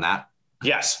else to add on that?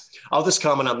 Yes, I'll just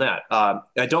comment on that.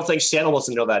 I don't think Seattle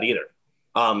doesn't know that either.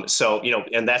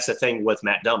 And that's the thing with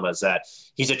Matt Dumba, is that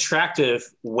he's attractive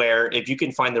where if you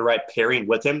can find the right pairing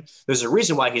with him, there's a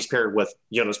reason why he's paired with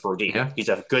Jonas Brodin. Yeah. He's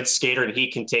a good skater and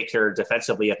he can take care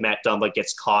defensively if Matt Dumba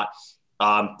gets caught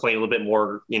playing a little bit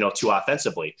more, too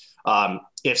offensively.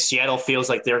 If Seattle feels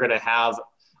like they're going to have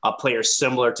a player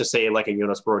similar to, say, like a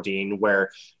Jonas Brodin,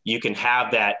 where you can have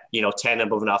that,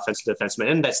 tandem of an offensive defenseman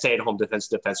and that stay-at-home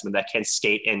defensive defenseman that can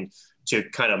skate in to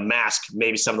kind of mask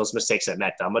maybe some of those mistakes that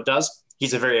Matt Dumba does.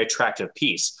 He's a very attractive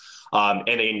piece.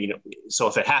 So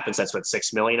if it happens, that's what,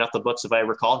 $6 million off the books, if I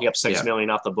recall. He up $6 million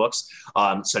off the books.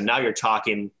 So now you're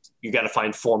talking, you got to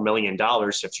find $4 million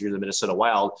if you're the Minnesota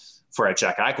Wild for a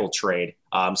Jack Eichel trade.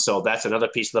 So that's another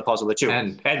piece of the puzzle that too.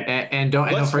 And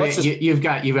don't forget, you've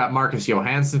got Marcus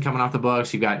Johansson coming off the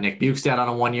books. You've got Nick Bjugstad on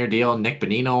a 1-year deal, Nick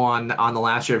Bonino on the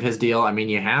last year of his deal. I mean,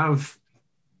 you have.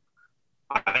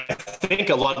 I think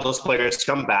a lot of those players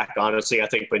come back. Honestly, I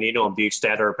think Bonino and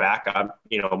Bjugstad are back.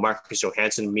 Marcus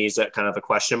Johansson to me is that kind of a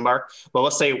question mark. But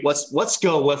let's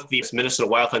go with the Minnesota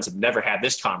Wild fans have never had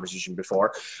this conversation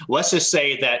before. Let's just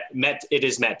say that it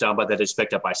is Matt Dumba that is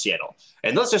picked up by Seattle,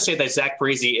 and let's just say that Zach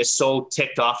Parise is so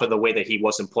ticked off of the way that he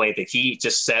wasn't played that he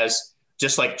just says,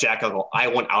 just like Jack Eichel, I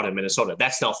want out of Minnesota.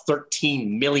 That's now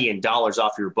 $13 million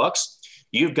off your books.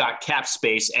 You've got cap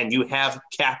space and you have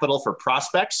capital for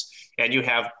prospects. And you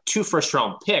have 2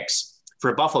 first-round picks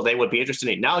for Buffalo. They would be interested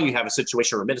in. Now you have a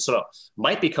situation where Minnesota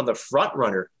might become the front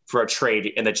runner for a trade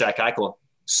in the Jack Eichel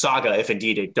saga, if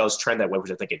indeed it does trend that way,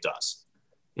 which I think it does.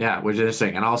 Yeah, which is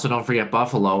interesting. And also don't forget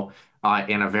Buffalo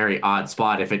in a very odd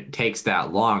spot. If it takes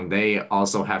that long, they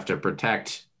also have to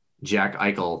protect Jack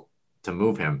Eichel to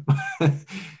move him,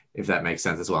 if that makes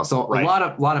sense as well. So right.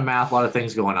 a lot of math, a lot of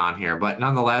things going on here. But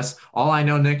nonetheless, all I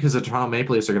know, Nick, is the Toronto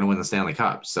Maple Leafs are going to win the Stanley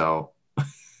Cup. So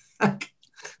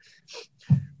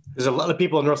there's a lot of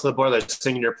people north of the border that are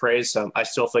singing your praise. I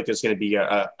still think there's going to be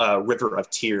a river of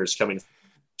tears coming to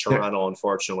Toronto,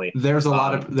 unfortunately. There's a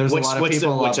lot of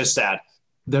people, which is sad.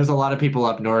 There's a lot of people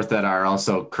up north that are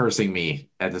also cursing me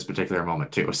at this particular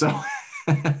moment too. So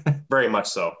very much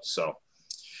so.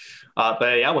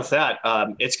 But yeah, with that,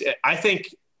 I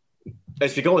think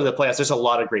as we go into the playoffs, there's a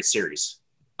lot of great series.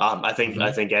 I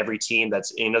think every team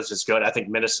that's in us is good. I think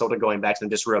Minnesota, going back to them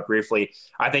just real briefly,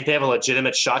 I think they have a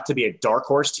legitimate shot to be a dark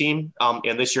horse team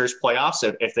in this year's playoffs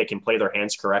if they can play their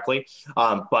hands correctly.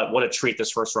 But what a treat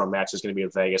this first round match is going to be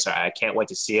in Vegas. I can't wait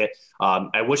to see it.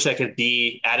 I wish I could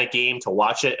be at a game to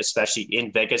watch it, especially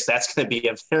in Vegas. That's going to be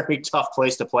a very tough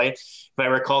place to play. If I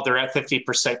recall, they're at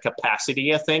 50%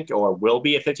 capacity, I think, or will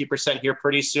be at 50% here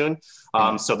pretty soon.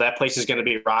 So that place is going to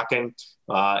be rocking.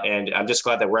 And I'm just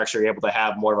glad that we're actually able to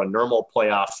have more of a normal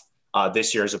playoff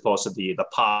this year as opposed to the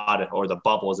pod or the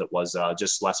bubble as it was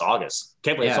just last August.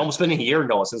 Can't believe it's almost been a year,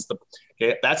 Noah, since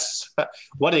that's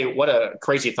what a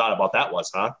crazy thought about that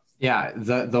was, huh? Yeah,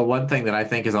 the one thing that I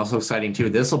think is also exciting too,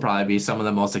 this will probably be some of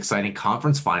the most exciting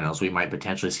conference finals we might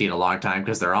potentially see in a long time,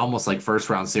 because they're almost like first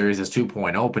round series as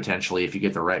 2.0 potentially if you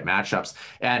get the right matchups.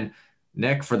 And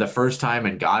Nick, for the first time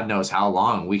in God knows how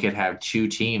long, we could have two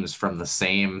teams from the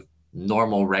same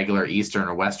normal regular Eastern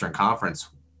or Western Conference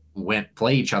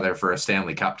play each other for a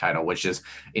Stanley Cup title, which is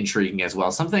intriguing as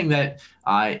well. Something that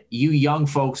you young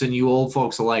folks and you old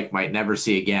folks alike might never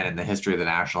see again in the history of the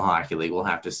National Hockey League. We'll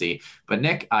have to see. But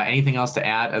Nick, anything else to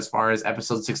add as far as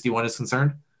episode 61 is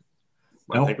concerned?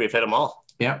 I think we've hit them all.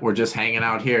 Yeah, we're just hanging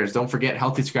out here. So don't forget,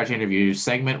 Healthy Scratch Interview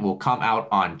segment will come out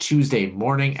on Tuesday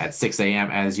morning at 6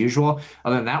 a.m. as usual.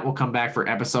 Other than that, we'll come back for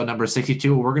episode number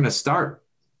 62. We're going to start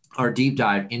our deep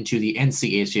dive into the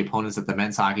NCHC opponents that the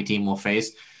men's hockey team will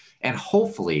face, and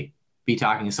hopefully be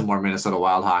talking some more Minnesota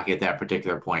Wild hockey at that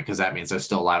particular point, because that means they're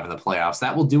still alive in the playoffs.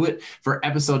 That will do it for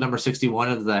episode number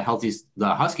 61 of the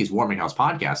Huskies Warming House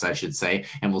podcast, I should say,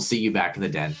 and we'll see you back in the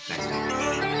den next week.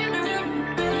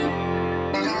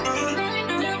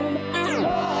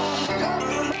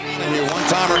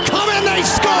 One-timer coming, they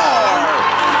score!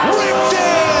 Ripped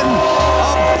in!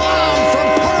 A bomb from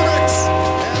Pervix!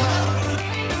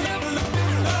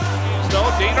 So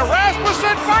Dana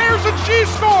Rasmussen fires and she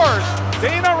scores!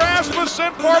 Dana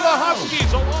Rasmussen for the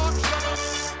Huskies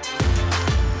alongside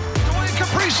Dwayne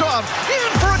Kaprizov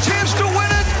in for a chance to win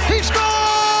it! He scores!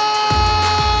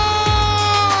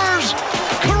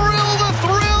 Kirill the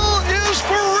Thrill is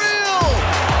for real!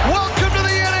 Welcome to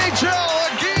the NHL,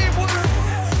 a game winner!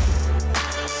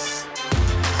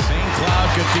 St. Cloud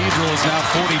Cathedral is now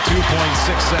 42.6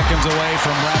 seconds away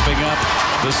from wrapping up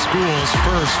the school's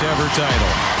first ever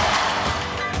title.